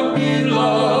land of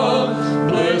beloved,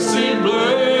 blessed,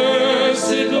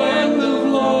 blessed land of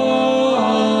light,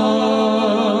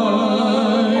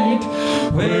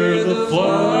 where the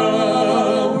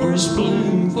flowers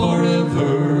bloom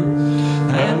forever,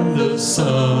 and the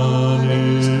sun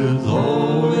is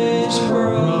always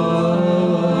bright.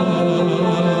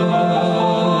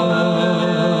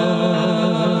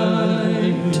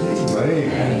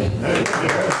 Man.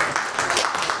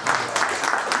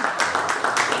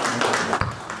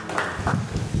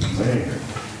 Man.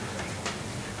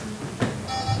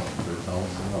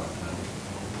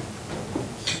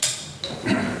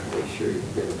 Make sure you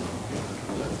get it on.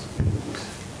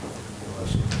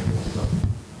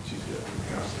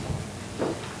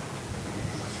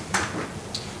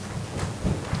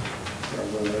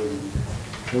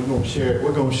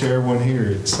 We're gonna share one here.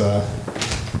 It's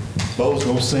Bo's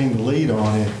gonna sing the lead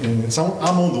on it, and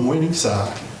I'm on the winning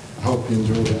side. I hope you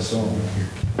enjoy that song right here.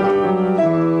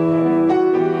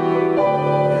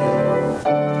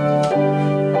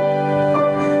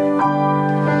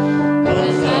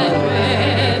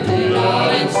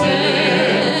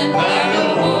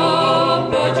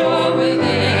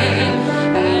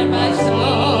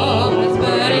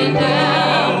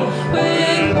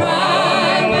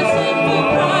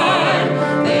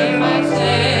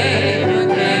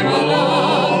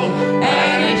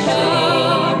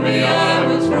 I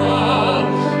was wrong,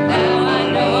 now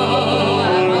I know.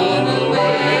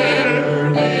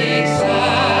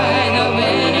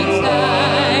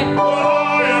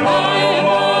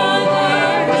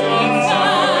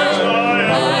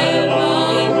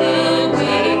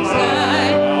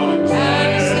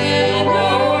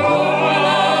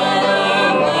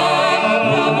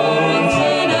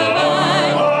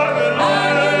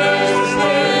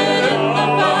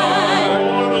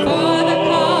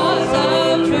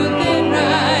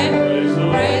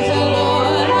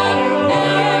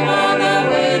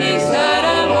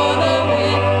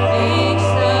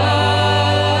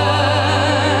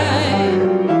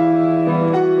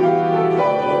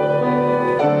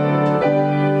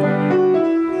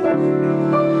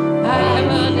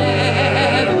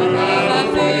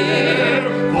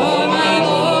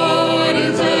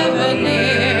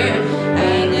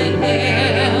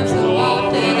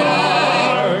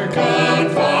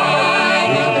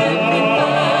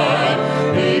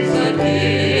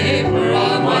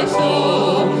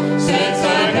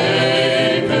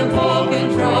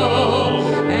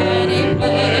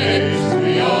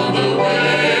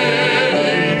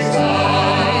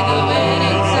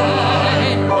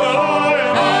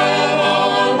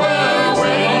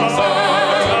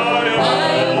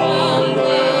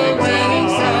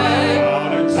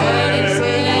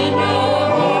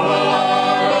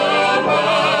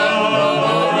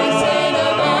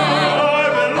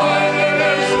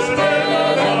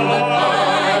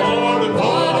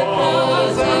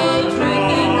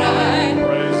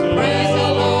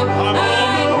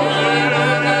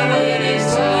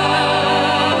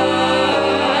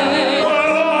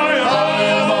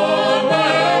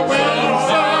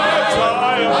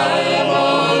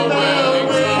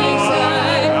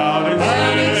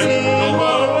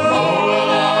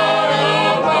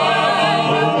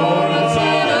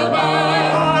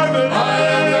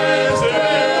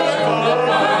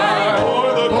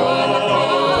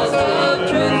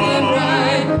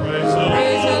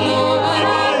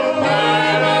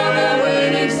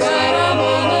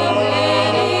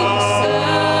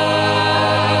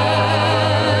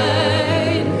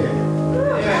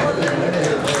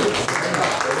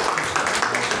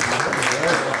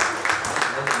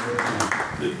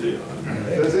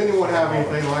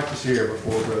 like to share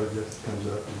before Brother Justin comes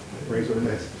up and brings our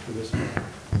message for this morning?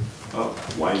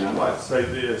 Wayne, I'd like to say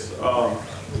this.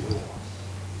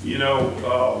 You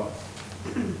know,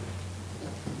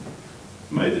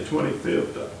 May the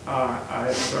 25th, I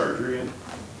had surgery, and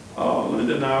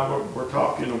Linda and I were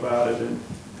talking about it, and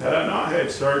had I not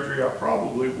had surgery, I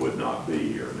probably would not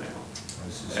be here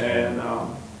now. And,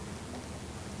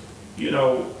 you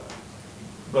know,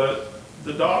 but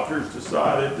the doctors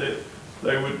decided that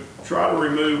they would try to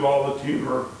remove all the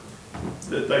tumor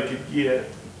that they could get,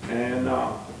 and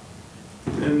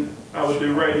then I would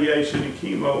do radiation and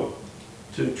chemo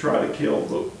to try to kill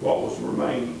what was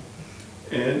remaining.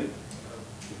 And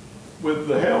with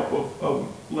the help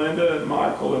of Linda and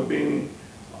Michael and Benny,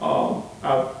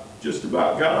 I've just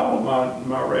about got all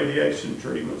my radiation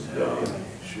treatments done.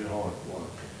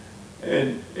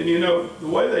 And you know, the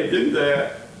way they do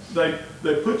that,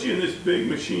 they put you in this big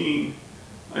machine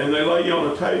and they lay you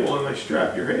on a table and they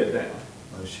strap your head down.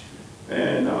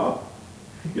 And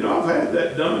you know, I've had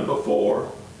that done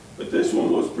before, but this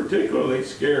one was particularly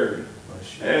scary.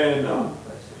 And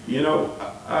you know,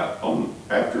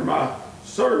 after my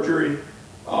surgery,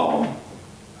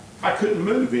 I couldn't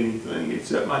move anything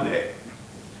except my neck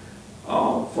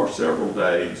for several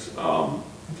days.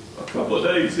 A couple of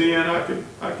days in, I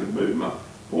could move my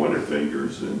pointer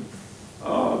fingers, and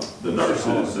the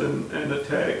nurses and the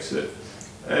techs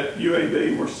at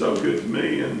UAB were so good to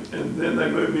me, and then they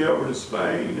moved me over to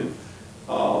Spain, and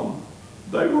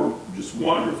they were just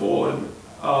wonderful, and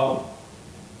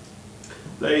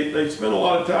they spent a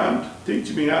lot of time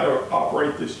teaching me how to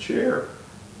operate this chair.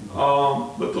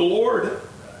 But the Lord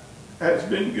has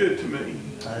been good to me,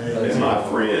 and my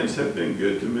friends have been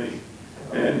good to me.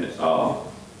 And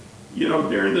you know,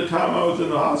 during the time I was in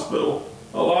the hospital,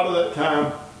 a lot of that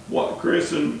time, what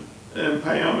Chris and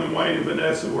Pam and Wayne and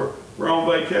Vanessa were on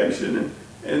vacation,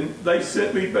 and they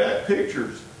sent me back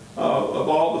pictures of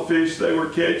all the fish they were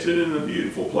catching and the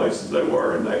beautiful places they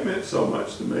were, and that meant so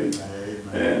much to me.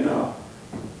 And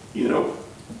you know,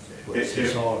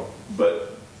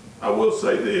 but I will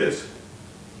say this,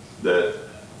 that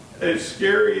as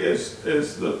scary as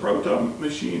the proton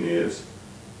machine is,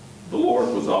 the Lord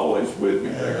was always with me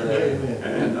there. Amen.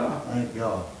 And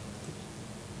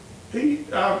Thank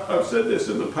God. I've said this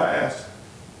in the past,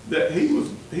 that he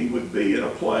would be in a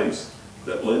place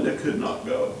that Linda could not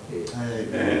go.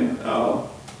 And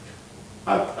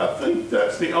I think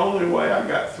that's the only way I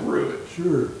got through it.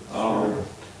 Sure.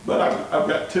 But I've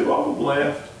got 2 of them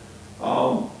left.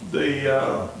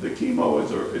 The chemo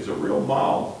is a real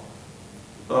mild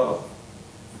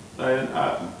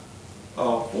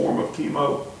form of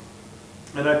chemo,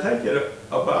 and I take it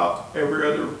about every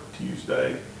other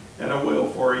Tuesday, and I will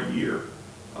for a year.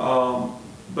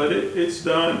 But it's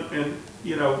done, and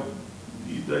you know,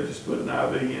 they just put an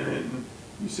IV in it, and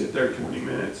you sit there 20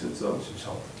 minutes, and so.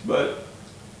 But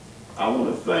I want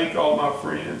to thank all my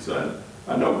friends.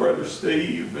 I know Brother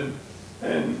Steve and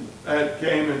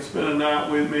came and spent a night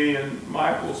with me, and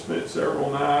Michael spent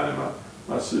several nights, and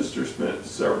my sister spent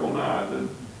several nights,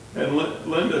 and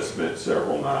Linda spent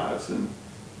several nights. And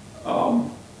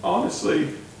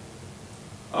honestly,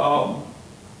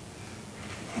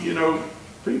 you know,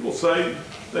 people say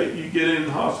that you get in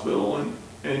the hospital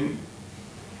and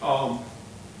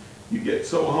you get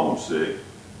so homesick,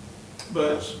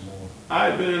 but I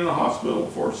had been in the hospital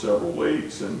for several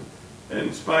weeks, and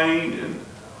in Spain, and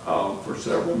for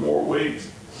several more weeks,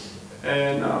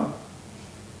 and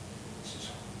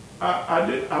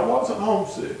I wasn't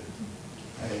homesick.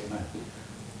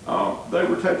 They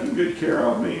were taking good care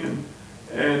of me,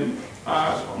 and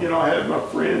you know, I had my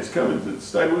friends coming to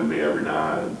stay with me every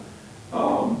night, and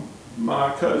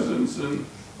my cousins and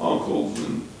uncles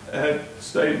and had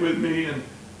stayed with me, and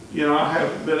you know, I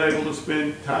haven't been able to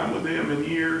spend time with them in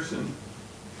years, and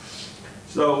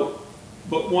so,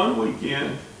 but one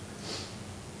weekend,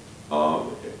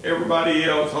 everybody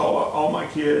else, all my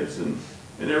kids and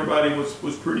everybody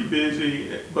was pretty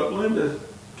busy, but Linda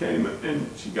came and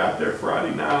she got there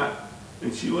Friday night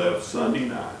and she left Sunday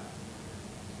night.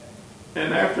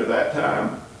 And after that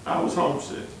time, I was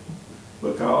homesick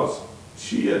because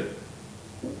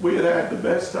we had had the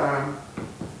best time,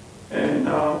 and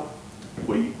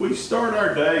we start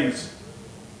our days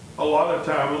a lot of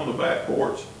time on the back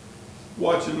porch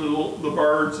watching the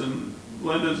birds, and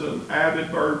Linda's an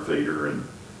avid bird feeder, and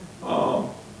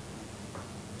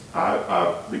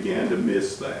I began to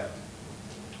miss that.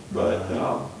 But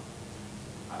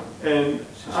and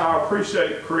I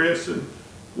appreciate Chris and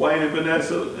Wayne and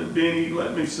Vanessa and Benny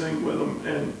let me sing with them,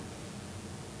 and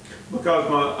because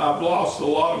I've lost a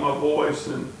lot of my voice,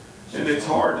 and it's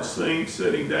hard to sing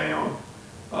sitting down.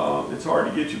 It's hard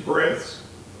to get your breaths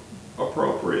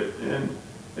appropriate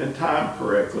and timed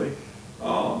correctly.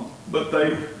 But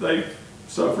they've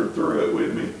suffered through it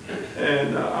with me,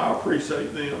 and I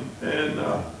appreciate them. And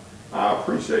I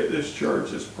appreciate this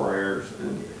church's prayers.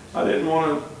 And I didn't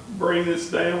want to bring this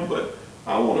down, but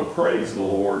I want to praise the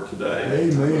Lord today.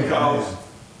 Amen. Because,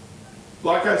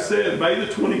 like I said, May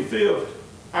the 25th,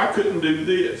 I couldn't do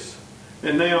this.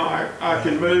 And now I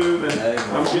can move, and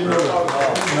I'm getting to talk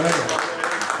about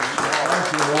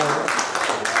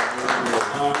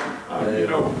you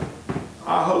know,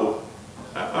 I hope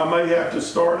I may have to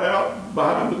start out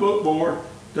behind the book board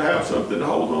to have something to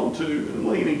hold on to and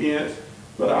lean against,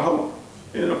 but I hope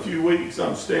in a few weeks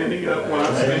I'm standing up when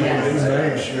I stand,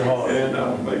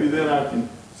 and maybe then I can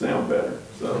sound better.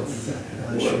 So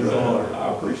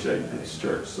I appreciate this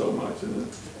church so much, and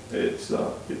it's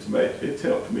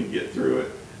helped me get through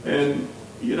it. And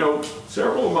you know,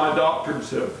 several of my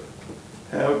doctors have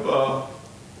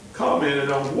commented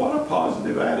on what a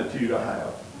positive attitude I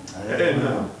have.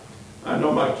 And I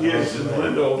know my kids in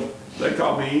Lindo, they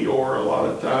call me Eeyore a lot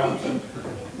of times. And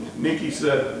Nikki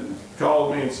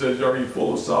called me and said, "Are you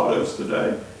full of sawdust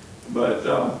today?" But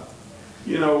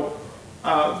you know,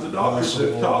 the doctors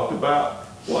have talked about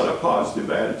what a positive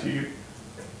attitude,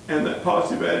 and that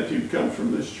positive attitude comes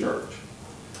from this church.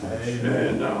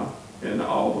 And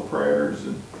all the prayers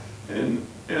and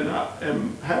I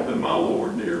am having my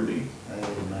Lord near me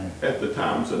at the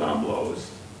times that I'm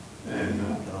lowest. And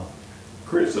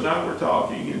Chris and I were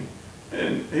talking,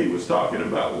 and he was talking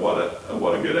about what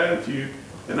a good attitude.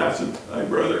 And I said, "Hey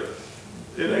brother,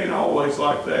 it ain't always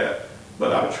like that,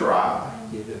 but I try.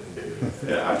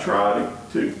 I try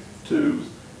to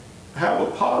have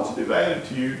a positive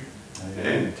attitude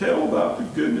and tell about the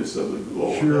goodness of the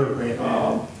Lord."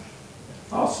 Sure.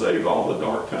 I'll save all the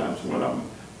dark times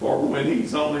when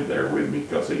He's only there with me,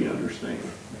 because He understands.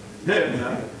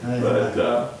 But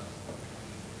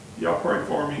y'all pray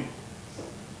for me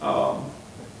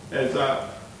as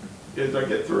I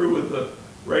get through with the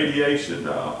radiation.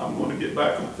 I'm going to get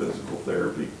back on physical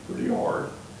therapy pretty hard,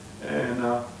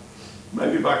 and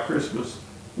maybe by Christmas,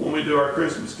 when we do our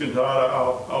Christmas cantata,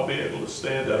 I'll be able to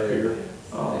stand up here,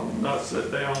 not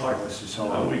sit down like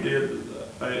we did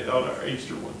on our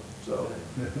Easter one. So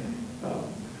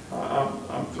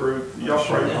I'm through. Y'all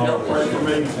pray for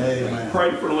me. Amen.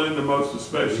 Pray for Linda most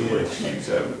especially. She's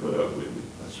having to put up with me.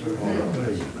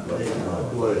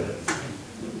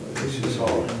 This is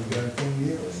hard.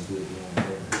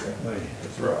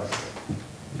 That's right.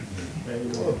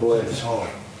 Bless.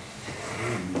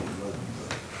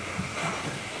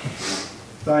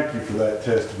 Thank you for that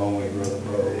testimony, Brother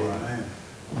Ryan.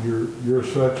 You're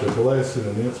such a blessing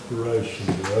and inspiration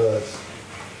to us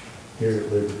here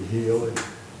at Liberty Hill. And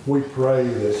we pray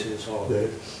that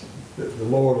the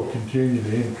Lord will continue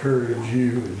to encourage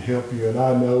you and help you. And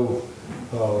I know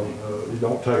you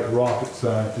don't take a rocket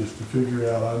scientist to figure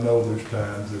out. I know there's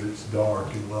times that it's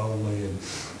dark and lonely, and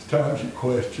times you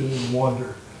question and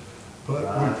wonder. But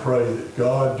we pray that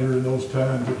God, during those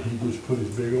times, that He just put His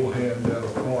big old hand down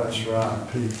upon you in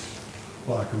peace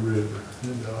like a river.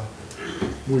 And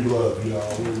we love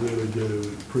y'all. We really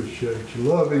do. Appreciate you.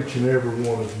 Love each and every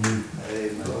one of you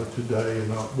today.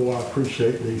 And boy, I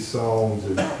appreciate these songs,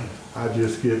 and I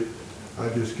just get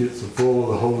so full of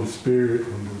the Holy Spirit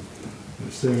when we're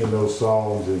singing those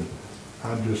songs, and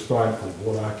I'm just thankful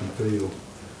for what I can feel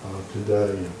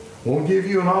today. And I want to give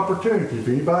you an opportunity. If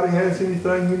anybody has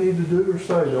anything you need to do or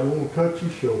say, don't want to cut you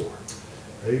short.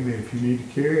 Amen. If you need to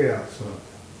carry out something.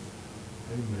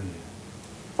 Amen.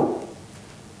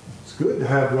 It's good to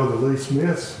have Brother Lee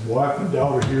Smith's wife and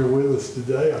daughter here with us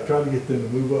today. I tried to get them to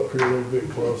move up here a little bit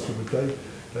closer, but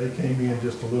they came in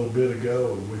just a little bit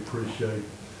ago, and we appreciate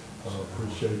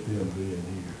them being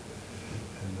here.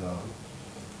 And well,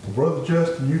 Brother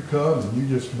Justin, you come and you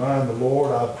just mind the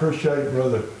Lord. I appreciate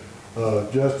Brother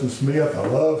Justin Smith. I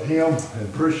love him and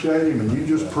appreciate him, and you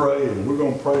just pray, and we're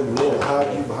going to pray the Lord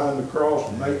hide you behind the cross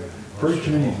and make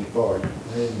preaching easy for you.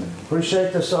 Amen.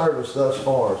 Appreciate the service thus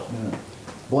far. It's been a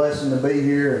blessing to be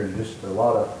here, and just a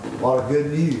lot of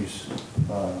good news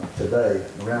today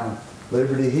around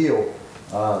Liberty Hill.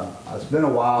 It's been a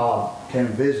while. I came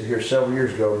and visited here several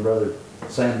years ago when Brother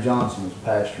Sam Johnson was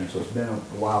pastoring, so it's been a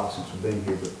while since we've been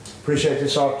here. But appreciate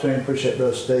this opportunity. Appreciate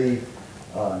Brother Steve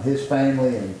and his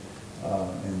family, and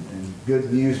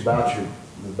good news about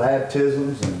the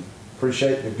baptisms, and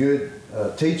appreciate the good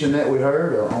teaching that we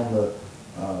heard on the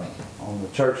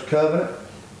church covenant,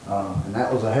 and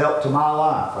that was a help to my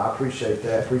life. I appreciate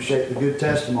that. Appreciate the good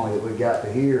testimony that we got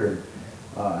to hear,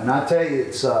 and I tell you,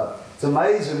 it's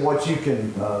amazing what you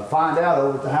can find out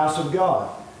over at the house of God.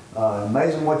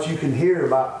 Amazing what you can hear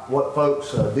about what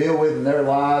folks deal with in their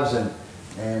lives,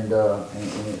 and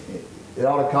it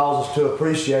ought to cause us to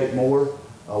appreciate more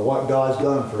what God's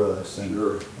done for us.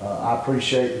 And I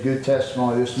appreciate the good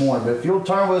testimony this morning. But if you'll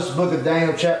turn with us to the book of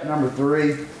Daniel, chapter number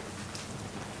 3.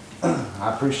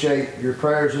 I appreciate your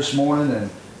prayers this morning, and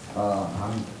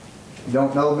you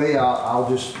don't know me, I'll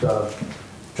just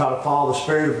try to follow the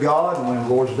Spirit of God, and when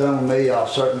the Lord's done with me, I'll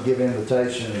certainly give an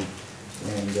invitation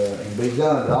and be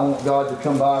done. But I want God to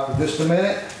come by for just a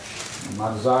minute. And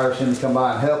my desire is Him to come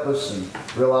by and help us, and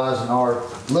realizing our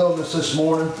littleness this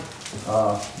morning,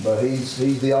 but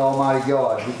He's the Almighty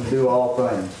God. He can do all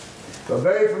things. A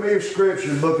very familiar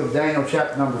scripture, the book of Daniel,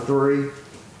 chapter number 3.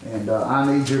 And I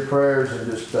need your prayers, and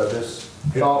just this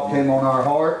thought came on our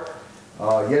heart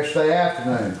yesterday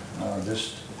afternoon.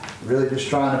 Just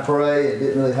trying to pray, and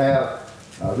didn't really have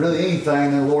really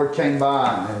anything. Then the Lord came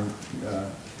by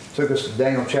and took us to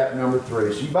Daniel chapter number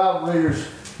 3. So you Bible readers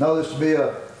know this to be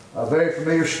a very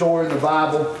familiar story in the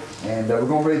Bible. And we're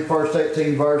going to read the first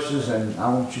 18 verses, and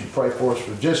I want you to pray for us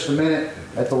for just a minute,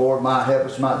 that the Lord might help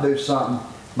us, might do something,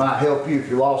 might help you if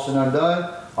you're lost and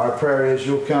undone. Our prayer is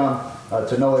you'll come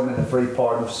to know Him in the free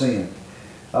pardon of sin.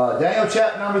 Daniel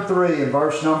chapter number 3 and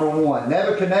verse number 1.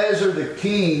 Nebuchadnezzar the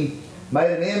king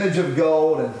made an image of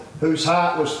gold, and whose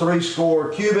height was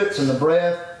 60 cubits, and the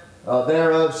breadth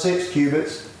thereof 6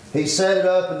 cubits. He set it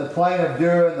up in the plain of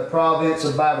Dura in the province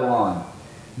of Babylon.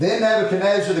 Then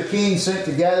Nebuchadnezzar the king sent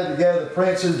to gather together the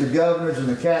princes, the governors, and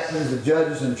the captains, the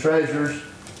judges and treasurers,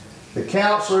 the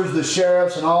counselors, the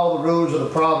sheriffs, and all the rulers of the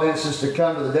provinces to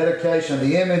come to the dedication of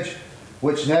the image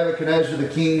which Nebuchadnezzar the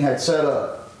king had set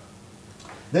up.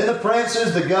 Then the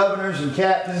princes, the governors and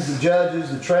captains, the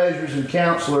judges, the treasurers and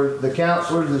counselors,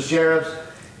 the sheriffs,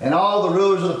 and all the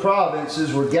rulers of the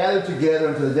provinces were gathered together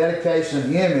unto the dedication of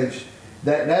the image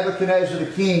that Nebuchadnezzar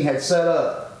the king had set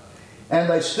up. And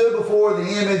they stood before the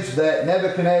image that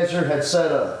Nebuchadnezzar had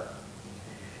set up.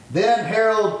 Then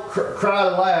herald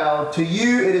cried aloud, "To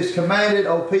you it is commanded,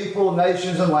 O people,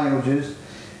 nations, and languages,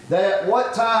 that at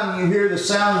what time you hear the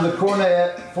sound of the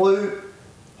cornet, flute,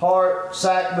 harp,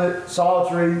 sackbut,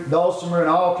 psaltery, dulcimer, and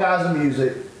all kinds of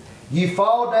music, you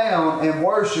fall down and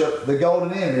worship the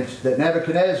golden image that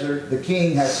Nebuchadnezzar the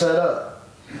king hath set up.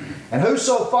 And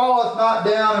whoso falleth not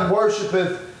down and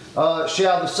worshipeth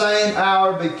shall the same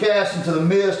hour be cast into the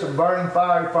midst of a burning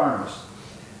fiery furnace.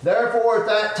 Therefore at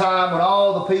that time, when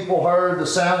all the people heard the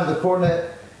sound of the cornet,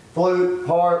 flute,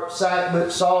 harp, sackbut,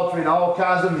 psaltery, and all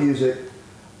kinds of music,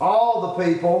 all the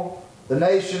people, the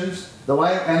nations,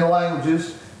 and the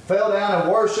languages fell down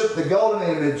and worshipped the golden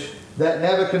image that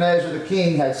Nebuchadnezzar the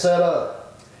king had set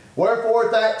up. Wherefore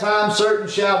at that time certain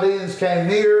Chaldeans came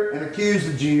near and accused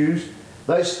the Jews.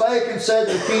 They spake and said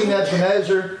to the king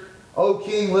Nebuchadnezzar, O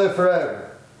king, live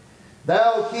forever.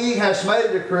 Thou, O king, hast made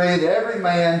a decree that every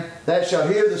man that shall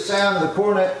hear the sound of the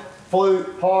cornet,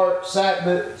 flute, harp,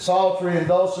 sackbut, psaltery, and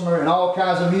dulcimer, and all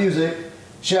kinds of music,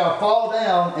 shall fall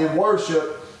down and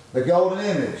worship the golden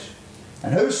image.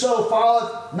 And whoso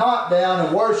falleth not down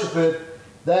and worshipeth,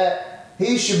 that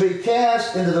he should be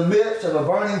cast into the midst of a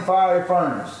burning fiery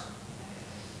furnace.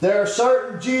 There are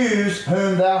certain Jews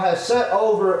whom thou hast set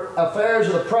over affairs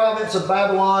of the province of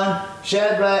Babylon,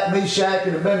 Shadrach, Meshach,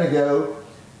 and Abednego.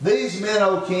 These men,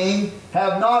 O king,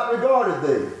 have not regarded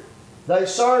thee. They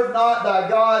serve not thy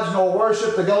gods, nor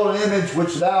worship the golden image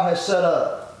which thou hast set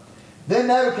up. Then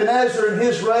Nebuchadnezzar in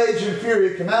his rage and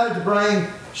fury commanded to bring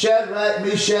Shadrach,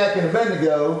 Meshach, and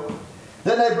Abednego.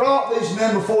 Then they brought these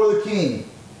men before the king.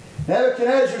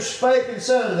 Nebuchadnezzar spake and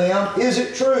said unto them, Is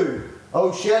it true,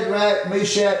 O Shadrach,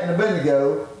 Meshach, and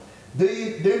Abednego,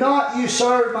 do not you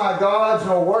serve my gods,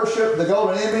 nor worship the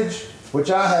golden image which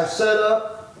I have set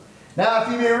up? Now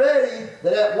if you be ready,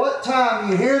 that at what time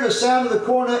you hear the sound of the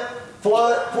cornet,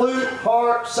 flute,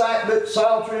 harp, sackbut,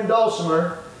 psaltery, and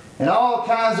dulcimer, and all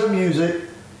kinds of music,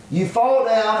 you fall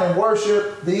down and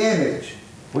worship the image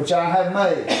which I have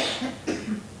made.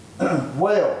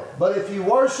 Well, but if you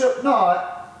worship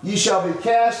not, ye shall be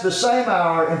cast the same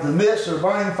hour into the midst of a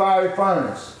burning fiery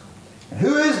furnace. And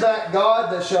who is that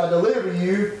God that shall deliver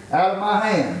you out of my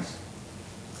hands?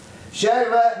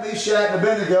 Shadrach, Meshach, and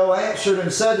Abednego answered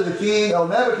and said to the king, O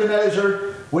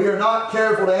Nebuchadnezzar, we are not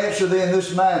careful to answer thee in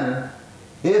this manner.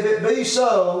 If it be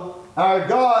so, our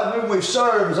God whom we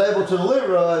serve is able to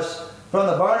deliver us from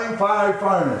the burning fiery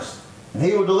furnace, and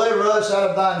he will deliver us out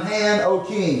of thine hand, O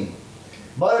king.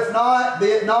 But if not, be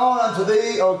it known unto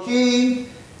thee, O king,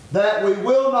 that we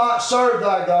will not serve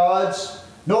thy gods,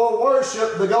 nor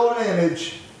worship the golden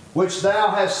image which thou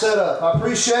hast set up. I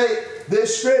appreciate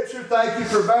this scripture. Thank you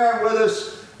for bearing with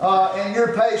us and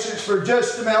your patience for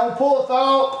just a minute. I want to pull a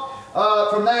thought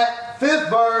from that 5th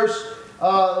verse,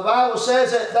 the Bible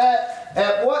says that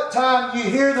at what time you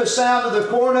hear the sound of the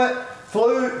cornet,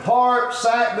 flute, harp,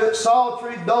 sackbut,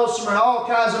 psaltery, dulcimer, and all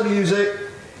kinds of music,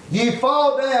 ye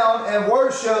fall down and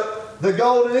worship the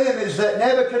golden image that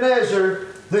Nebuchadnezzar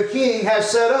the king has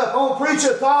set up. I want to preach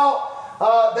a thought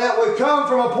that would come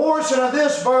from a portion of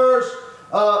this verse,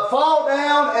 fall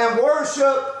down and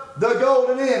worship the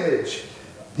golden image.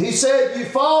 He said, you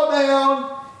fall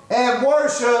down and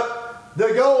worship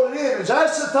the golden image.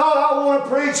 That's the thought I want to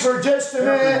preach for just a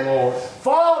minute.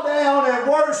 Fall down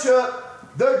and worship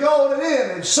the golden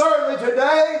image. Certainly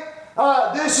today,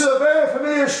 this is a very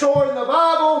familiar story in the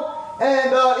Bible.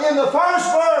 And in the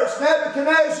first verse,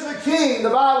 Nebuchadnezzar the king, the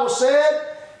Bible said,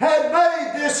 had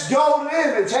made this golden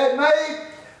image, had made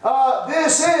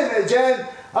this image. And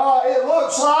it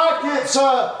looks like it's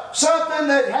something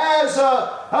that has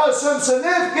some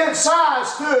significant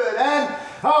size to it. And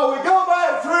we go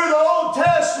back through the Old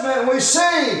Testament and we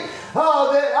see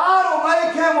that idol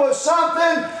making was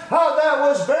something that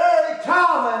was very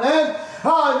common. And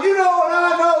you know and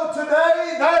I know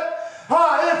today that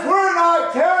if we're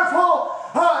not careful,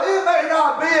 it may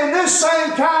not be in this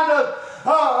same kind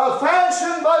of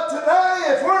fashion, but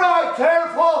today, if we're not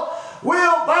careful,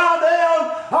 we'll bow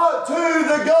down to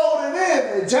the golden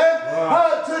image.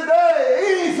 And today,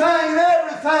 anything and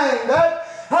everything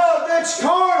that's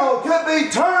carnal could be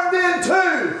turned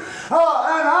into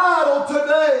an idol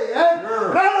today. And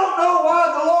I don't know why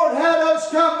the Lord had us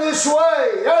come this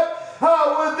way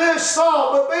with this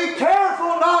thought, but be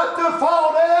careful not to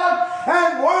fall down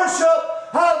and worship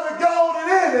the golden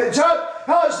image.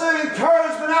 As the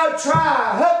encouragement I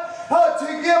try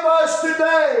to give us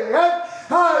today.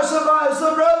 As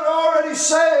the brother already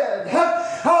said, we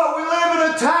live in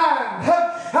a time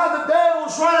how the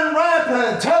devil's running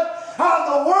rampant.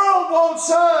 The world wants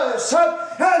us,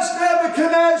 as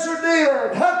Nebuchadnezzar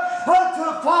did,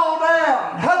 to fall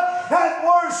down and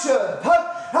worship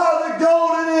the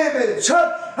golden image.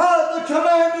 The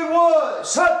commandment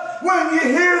was, when you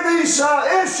hear these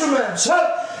instruments and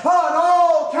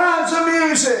all kinds of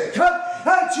music,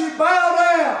 that you bow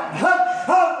down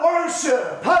and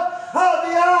worship the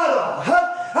idol,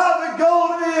 the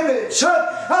golden image.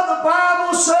 The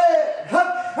Bible said,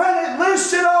 and it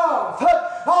listed off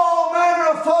all manner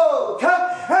of folk,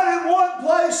 and in one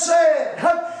place said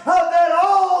that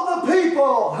all the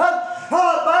people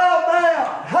bowed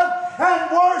down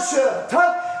and worshipped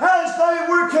as they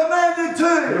were commanded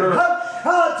to.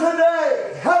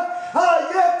 Today,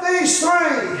 yet these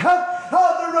three,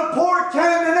 the report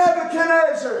came to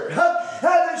Nebuchadnezzar,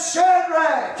 and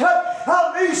Shadrach,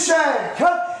 Meshach,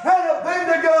 and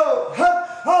Abednego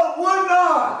would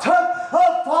not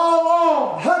fall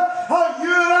on.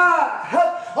 You and I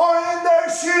are in their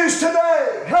shoes today.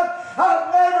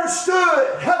 I've never stood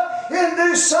in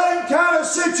this same kind of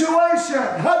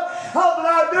situation, but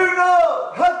I do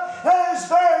know that it's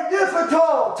very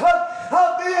difficult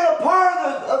being a part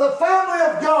of the family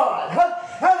of God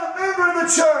and a member of the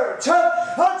church,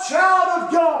 a child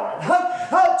of God,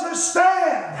 to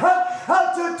stand,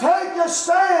 to take a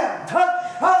stand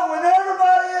when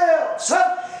everybody else,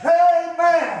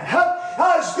 amen,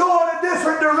 is going a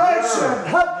different direction.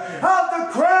 The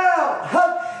crowd,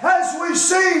 as we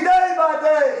see day by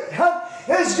day,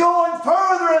 is going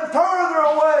further and further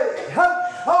away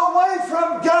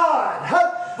from God,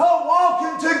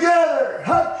 walking together,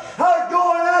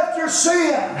 going after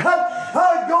sin,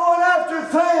 going after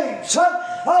things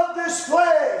of this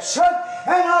flesh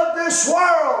and of this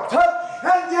world.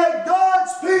 And yet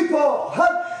God's people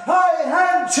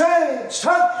haven't changed.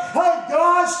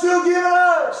 God's still giving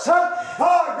us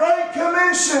a great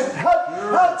commission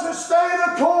to stay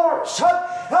the course,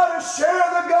 to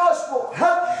share the gospel.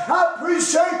 I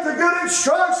appreciate the good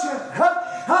instruction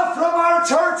from our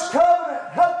church covenant.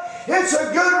 It's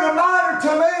a good reminder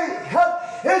to me.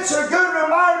 It's a good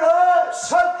reminder to us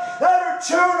that are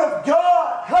children of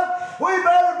God. We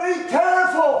better be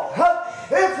careful.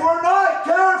 If we're not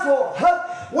careful,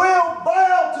 we'll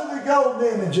bow to the golden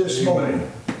image this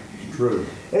morning. True.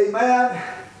 Amen.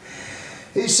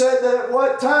 He said that at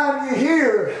what time you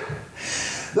hear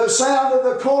the sound of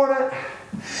the cornet,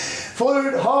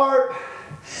 flute, harp,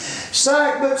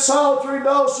 sackbut, psaltery,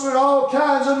 dulcimer, all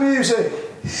kinds of music,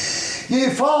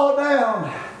 you fall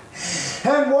down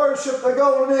and worship the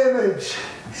golden image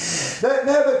that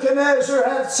Nebuchadnezzar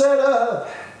had set up.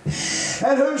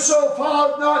 And whoso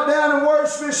falleth not down and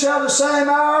worshipeth shall the same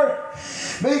hour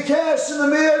be cast in the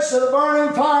midst of the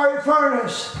burning fiery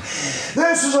furnace.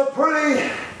 This is a pretty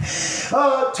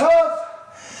tough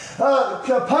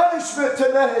punishment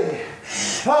today.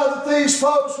 that these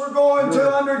folks were going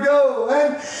to undergo.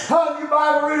 And you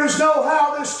Bible readers know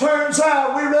how this turns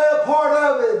out. We read a part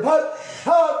of it. But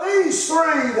these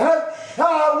three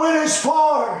went as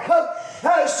far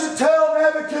as to tell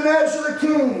Nebuchadnezzar the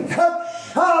king,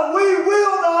 we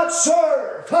will not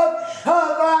serve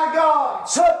thy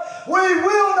gods. We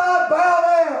will not bow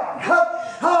down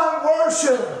and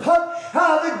worship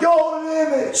the golden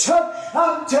image.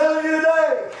 I'm telling you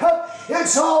today,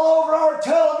 it's all over our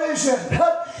television.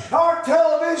 Our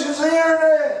television's the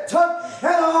internet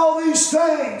and all these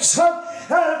things.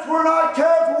 And if we're not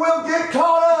careful, we'll get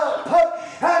caught up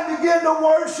and begin to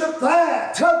worship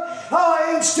that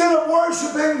instead of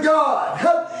worshiping God.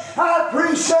 I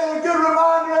appreciate a good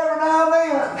reminder every now and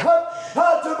then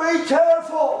to be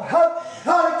careful,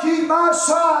 to keep my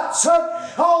sights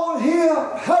on Him,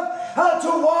 to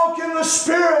walk in the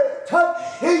Spirit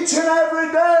each and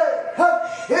every day.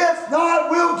 If not,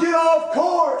 we'll get off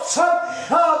course.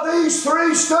 These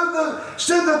three stood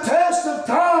the test of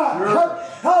time.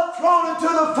 Thrown into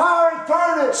the fiery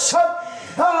furnace.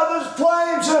 The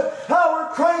flames were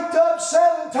cranked up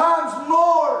 7 times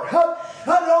more.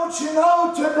 Don't you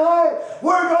know today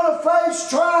we're going to face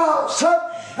trials?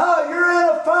 You're in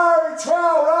a fiery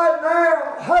trial right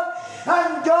now.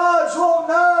 And God's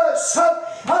wanting us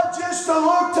just to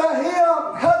look to Him.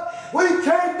 We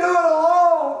can't do it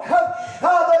alone.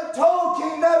 They told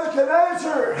King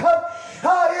Nebuchadnezzar,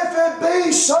 if it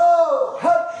be so,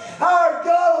 our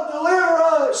God will deliver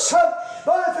us.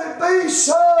 But if it be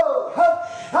so,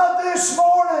 this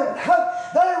morning,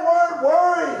 they weren't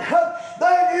worried.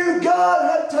 They knew God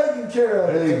had taken care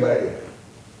of it. Amen.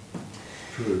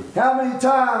 True. How many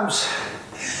times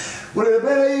would it have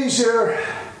been easier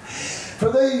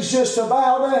for these just to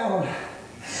bow down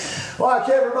like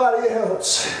everybody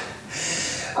else?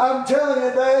 I'm telling you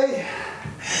today,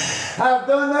 I've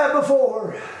done that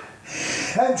before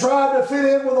and tried to fit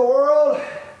in with the world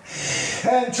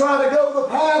and try to go the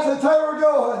path that they were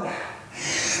going.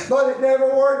 But it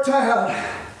never worked out.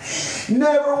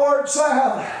 Never works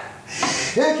out.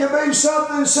 It can be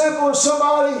something simple as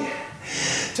somebody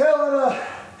telling a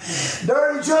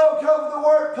dirty joke over the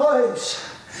workplace.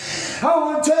 I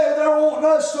want to tell you, they're wanting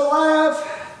us to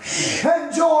laugh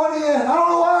and join in. I don't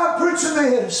know why I'm preaching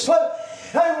this, but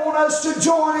they want us to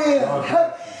join in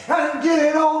and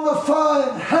get in on the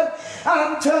fun.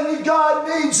 I'm telling you, God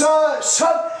needs us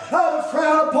to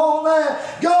frown upon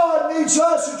that. God needs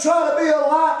us to try to be a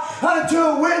light and to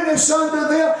a witness unto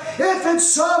them. If it's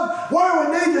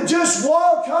somewhere we need to just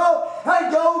walk off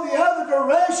and go the other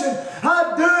direction,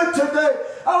 I do it today.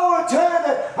 I want to tell you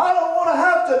that I don't want to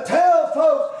have to tell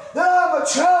folks that I'm a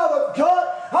child of God.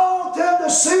 I want them to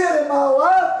see it in my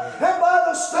life and by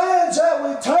the stands that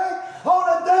we take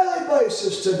on a daily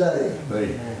basis today.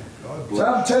 Amen. God bless. So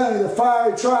I'm telling you, the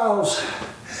fiery trials,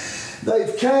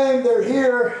 they've came, they're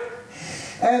here,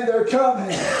 and they're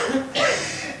coming.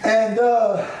 And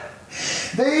the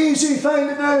easy thing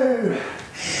to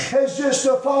do is just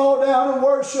to fall down and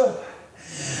worship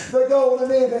the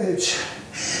golden image.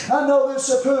 I know this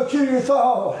is a peculiar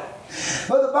thought,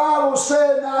 but the Bible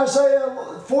said in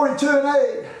Isaiah 42 and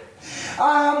 8,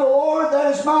 I am the Lord,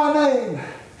 that is my name,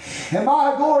 and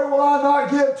my glory will I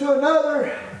not give to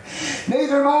another,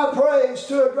 neither my praise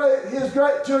to graven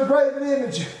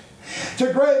image,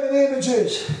 to graven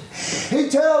images. He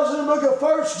tells in the book of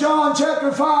 1 John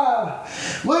chapter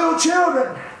 5, little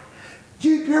children,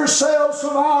 keep yourselves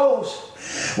from idols.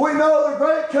 We know the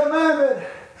great commandment,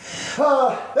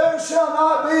 there shall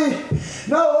not be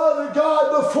no other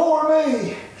God before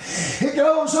me. He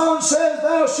goes on and says,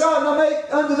 thou shalt not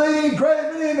make unto thee any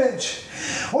graven image,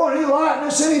 or any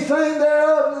likeness, anything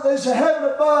thereof that is in heaven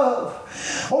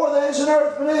above, or that is in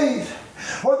earth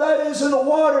beneath, or that is in the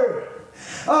water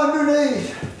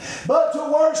underneath, but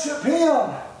to worship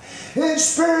Him in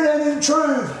spirit and in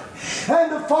truth,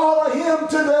 and to follow Him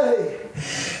today.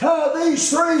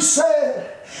 These three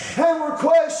said and were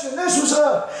questioned. This was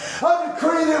a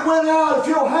decree that went out, if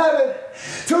you'll have it,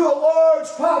 to a large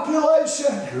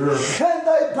population. Sure. And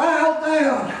they bowed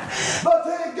down. But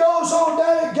then it goes on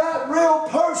down, it got real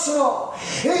personal.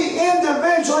 He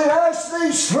individually asked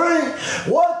these three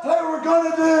what they were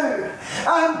going to do.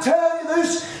 I'm telling you,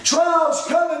 these trials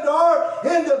come into our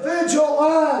individual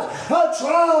lives.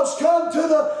 Trials come to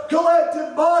the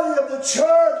collective body of the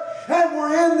church, and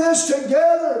we're in this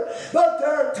together. But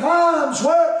there are times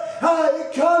where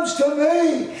it comes to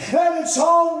me and it's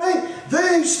on me.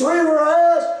 These three were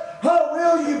asked,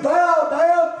 will you bow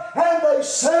down? And they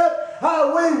said,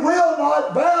 we will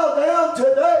not bow down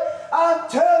today. I'm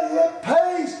telling you, it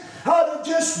pays to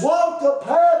just walk the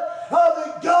path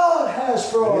that God has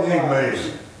for our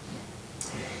lives.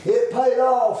 It it paid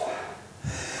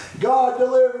off. God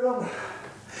delivered them.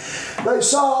 They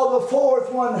saw the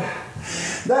fourth one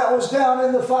that was down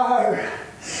in the fire.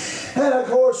 And of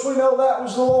course we know that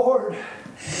was the Lord.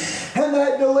 And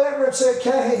that deliverance that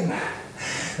came.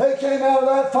 They came out of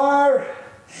that fire.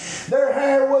 Their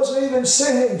hair wasn't even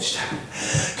singed.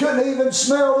 Couldn't even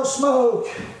smell the smoke.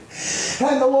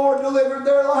 And the Lord delivered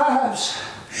their lives.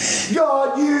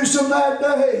 God used them that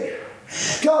day.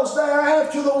 Because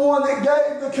thereafter the one that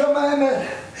gave the commandment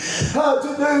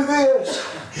to do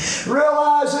this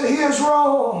realized that he is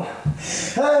wrong.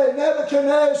 Hey,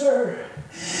 Nebuchadnezzar.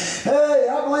 Hey,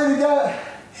 I believe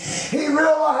he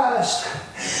realized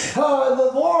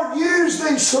the Lord used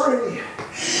these three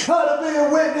to be a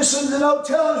witness, and no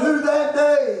telling who that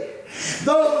day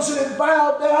those that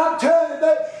bowed down. I'm telling you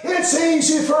that it's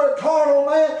easy for a carnal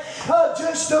man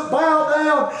just to bow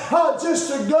down,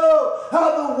 just to go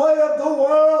the way of the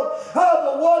world.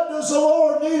 But what does the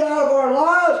Lord need out of our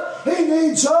lives? He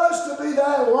needs us to be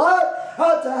that light,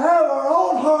 to have our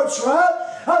own hearts right,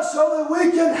 so that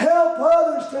we can help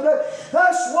others today.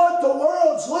 That's what the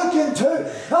world's looking to,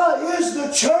 is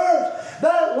the church,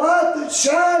 that light that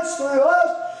shines through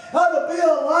us, to be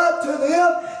a light to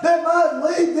them that might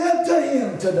lead them to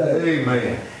Him today.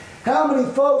 Amen. How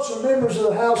many folks are members of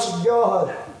the house of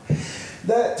God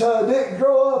that didn't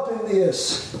grow up in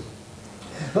this,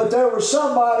 but there was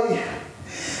somebody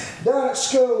down at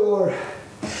school, or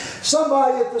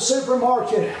somebody at the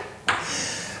supermarket,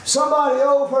 somebody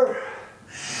over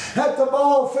at the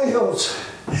ball fields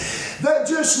that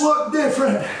just looked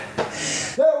different?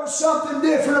 There was something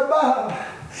different about them.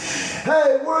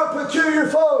 Hey, we're a peculiar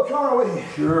folk, aren't we?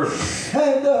 Sure.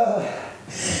 And the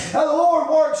Lord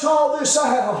works all this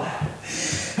out.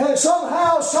 And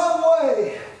somehow, some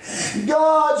way,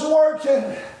 God's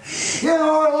working in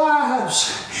our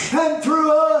lives and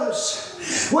through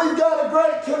us. We've got a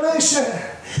great commission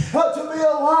to be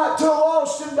a light to a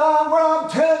lost and dying world.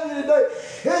 I'm telling you today,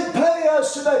 it'd pay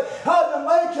us today to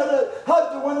make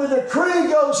it, when the decree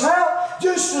goes out,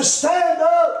 just to stand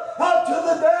up to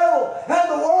the devil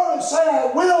and the world and say,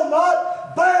 I will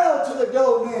not bow to the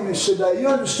golden image today. You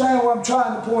understand why I'm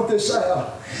trying to point this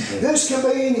out? This can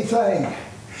be anything.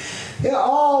 Yeah,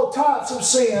 all types of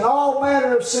sin, all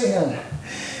manner of sin.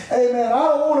 Amen. I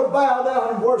don't want to bow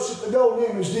down and worship the golden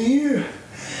image. Do you?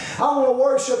 I want to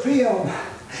worship Him.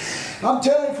 I'm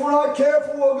telling you, if we're not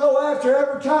careful, we'll go after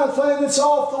every kind of thing that's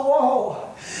off the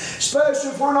wall. Especially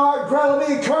if we're not grounded. Let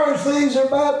me encourage these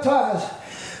that are baptized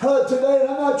today. And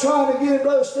I'm not trying to get in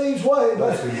Brother Steve's way,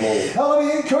 but let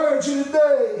me encourage you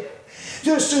today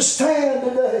just to stand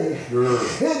today. Sure.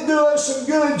 It'd do us some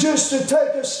good just to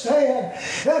take a stand.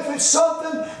 If it's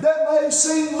something that may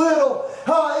seem little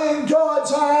in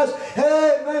God's eyes,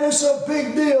 hey man, it's a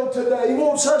big deal today. He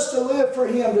wants us to live for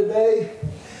Him today.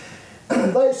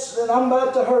 And I'm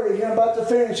about to hurry here, I'm about to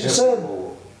finish. He said,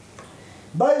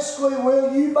 basically,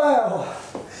 will you bow?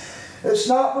 It's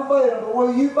not verbatim, but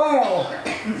will you bow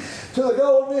to the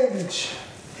golden image?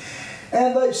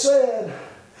 And they said,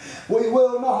 we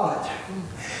will not.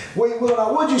 We will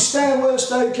not. Would you stand with us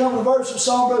today? Come to verse of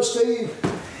song, Brother Steve.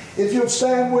 If you'll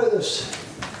stand with us.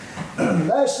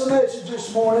 That's the message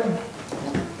this morning.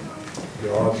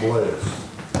 God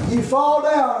bless. You fall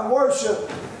down and worship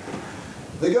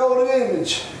the golden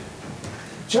image.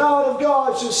 Child of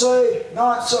God should say,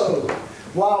 not so,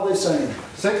 while they sing.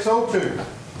 602.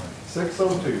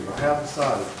 602. I have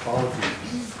decided to follow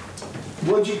Jesus.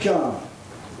 Would you come?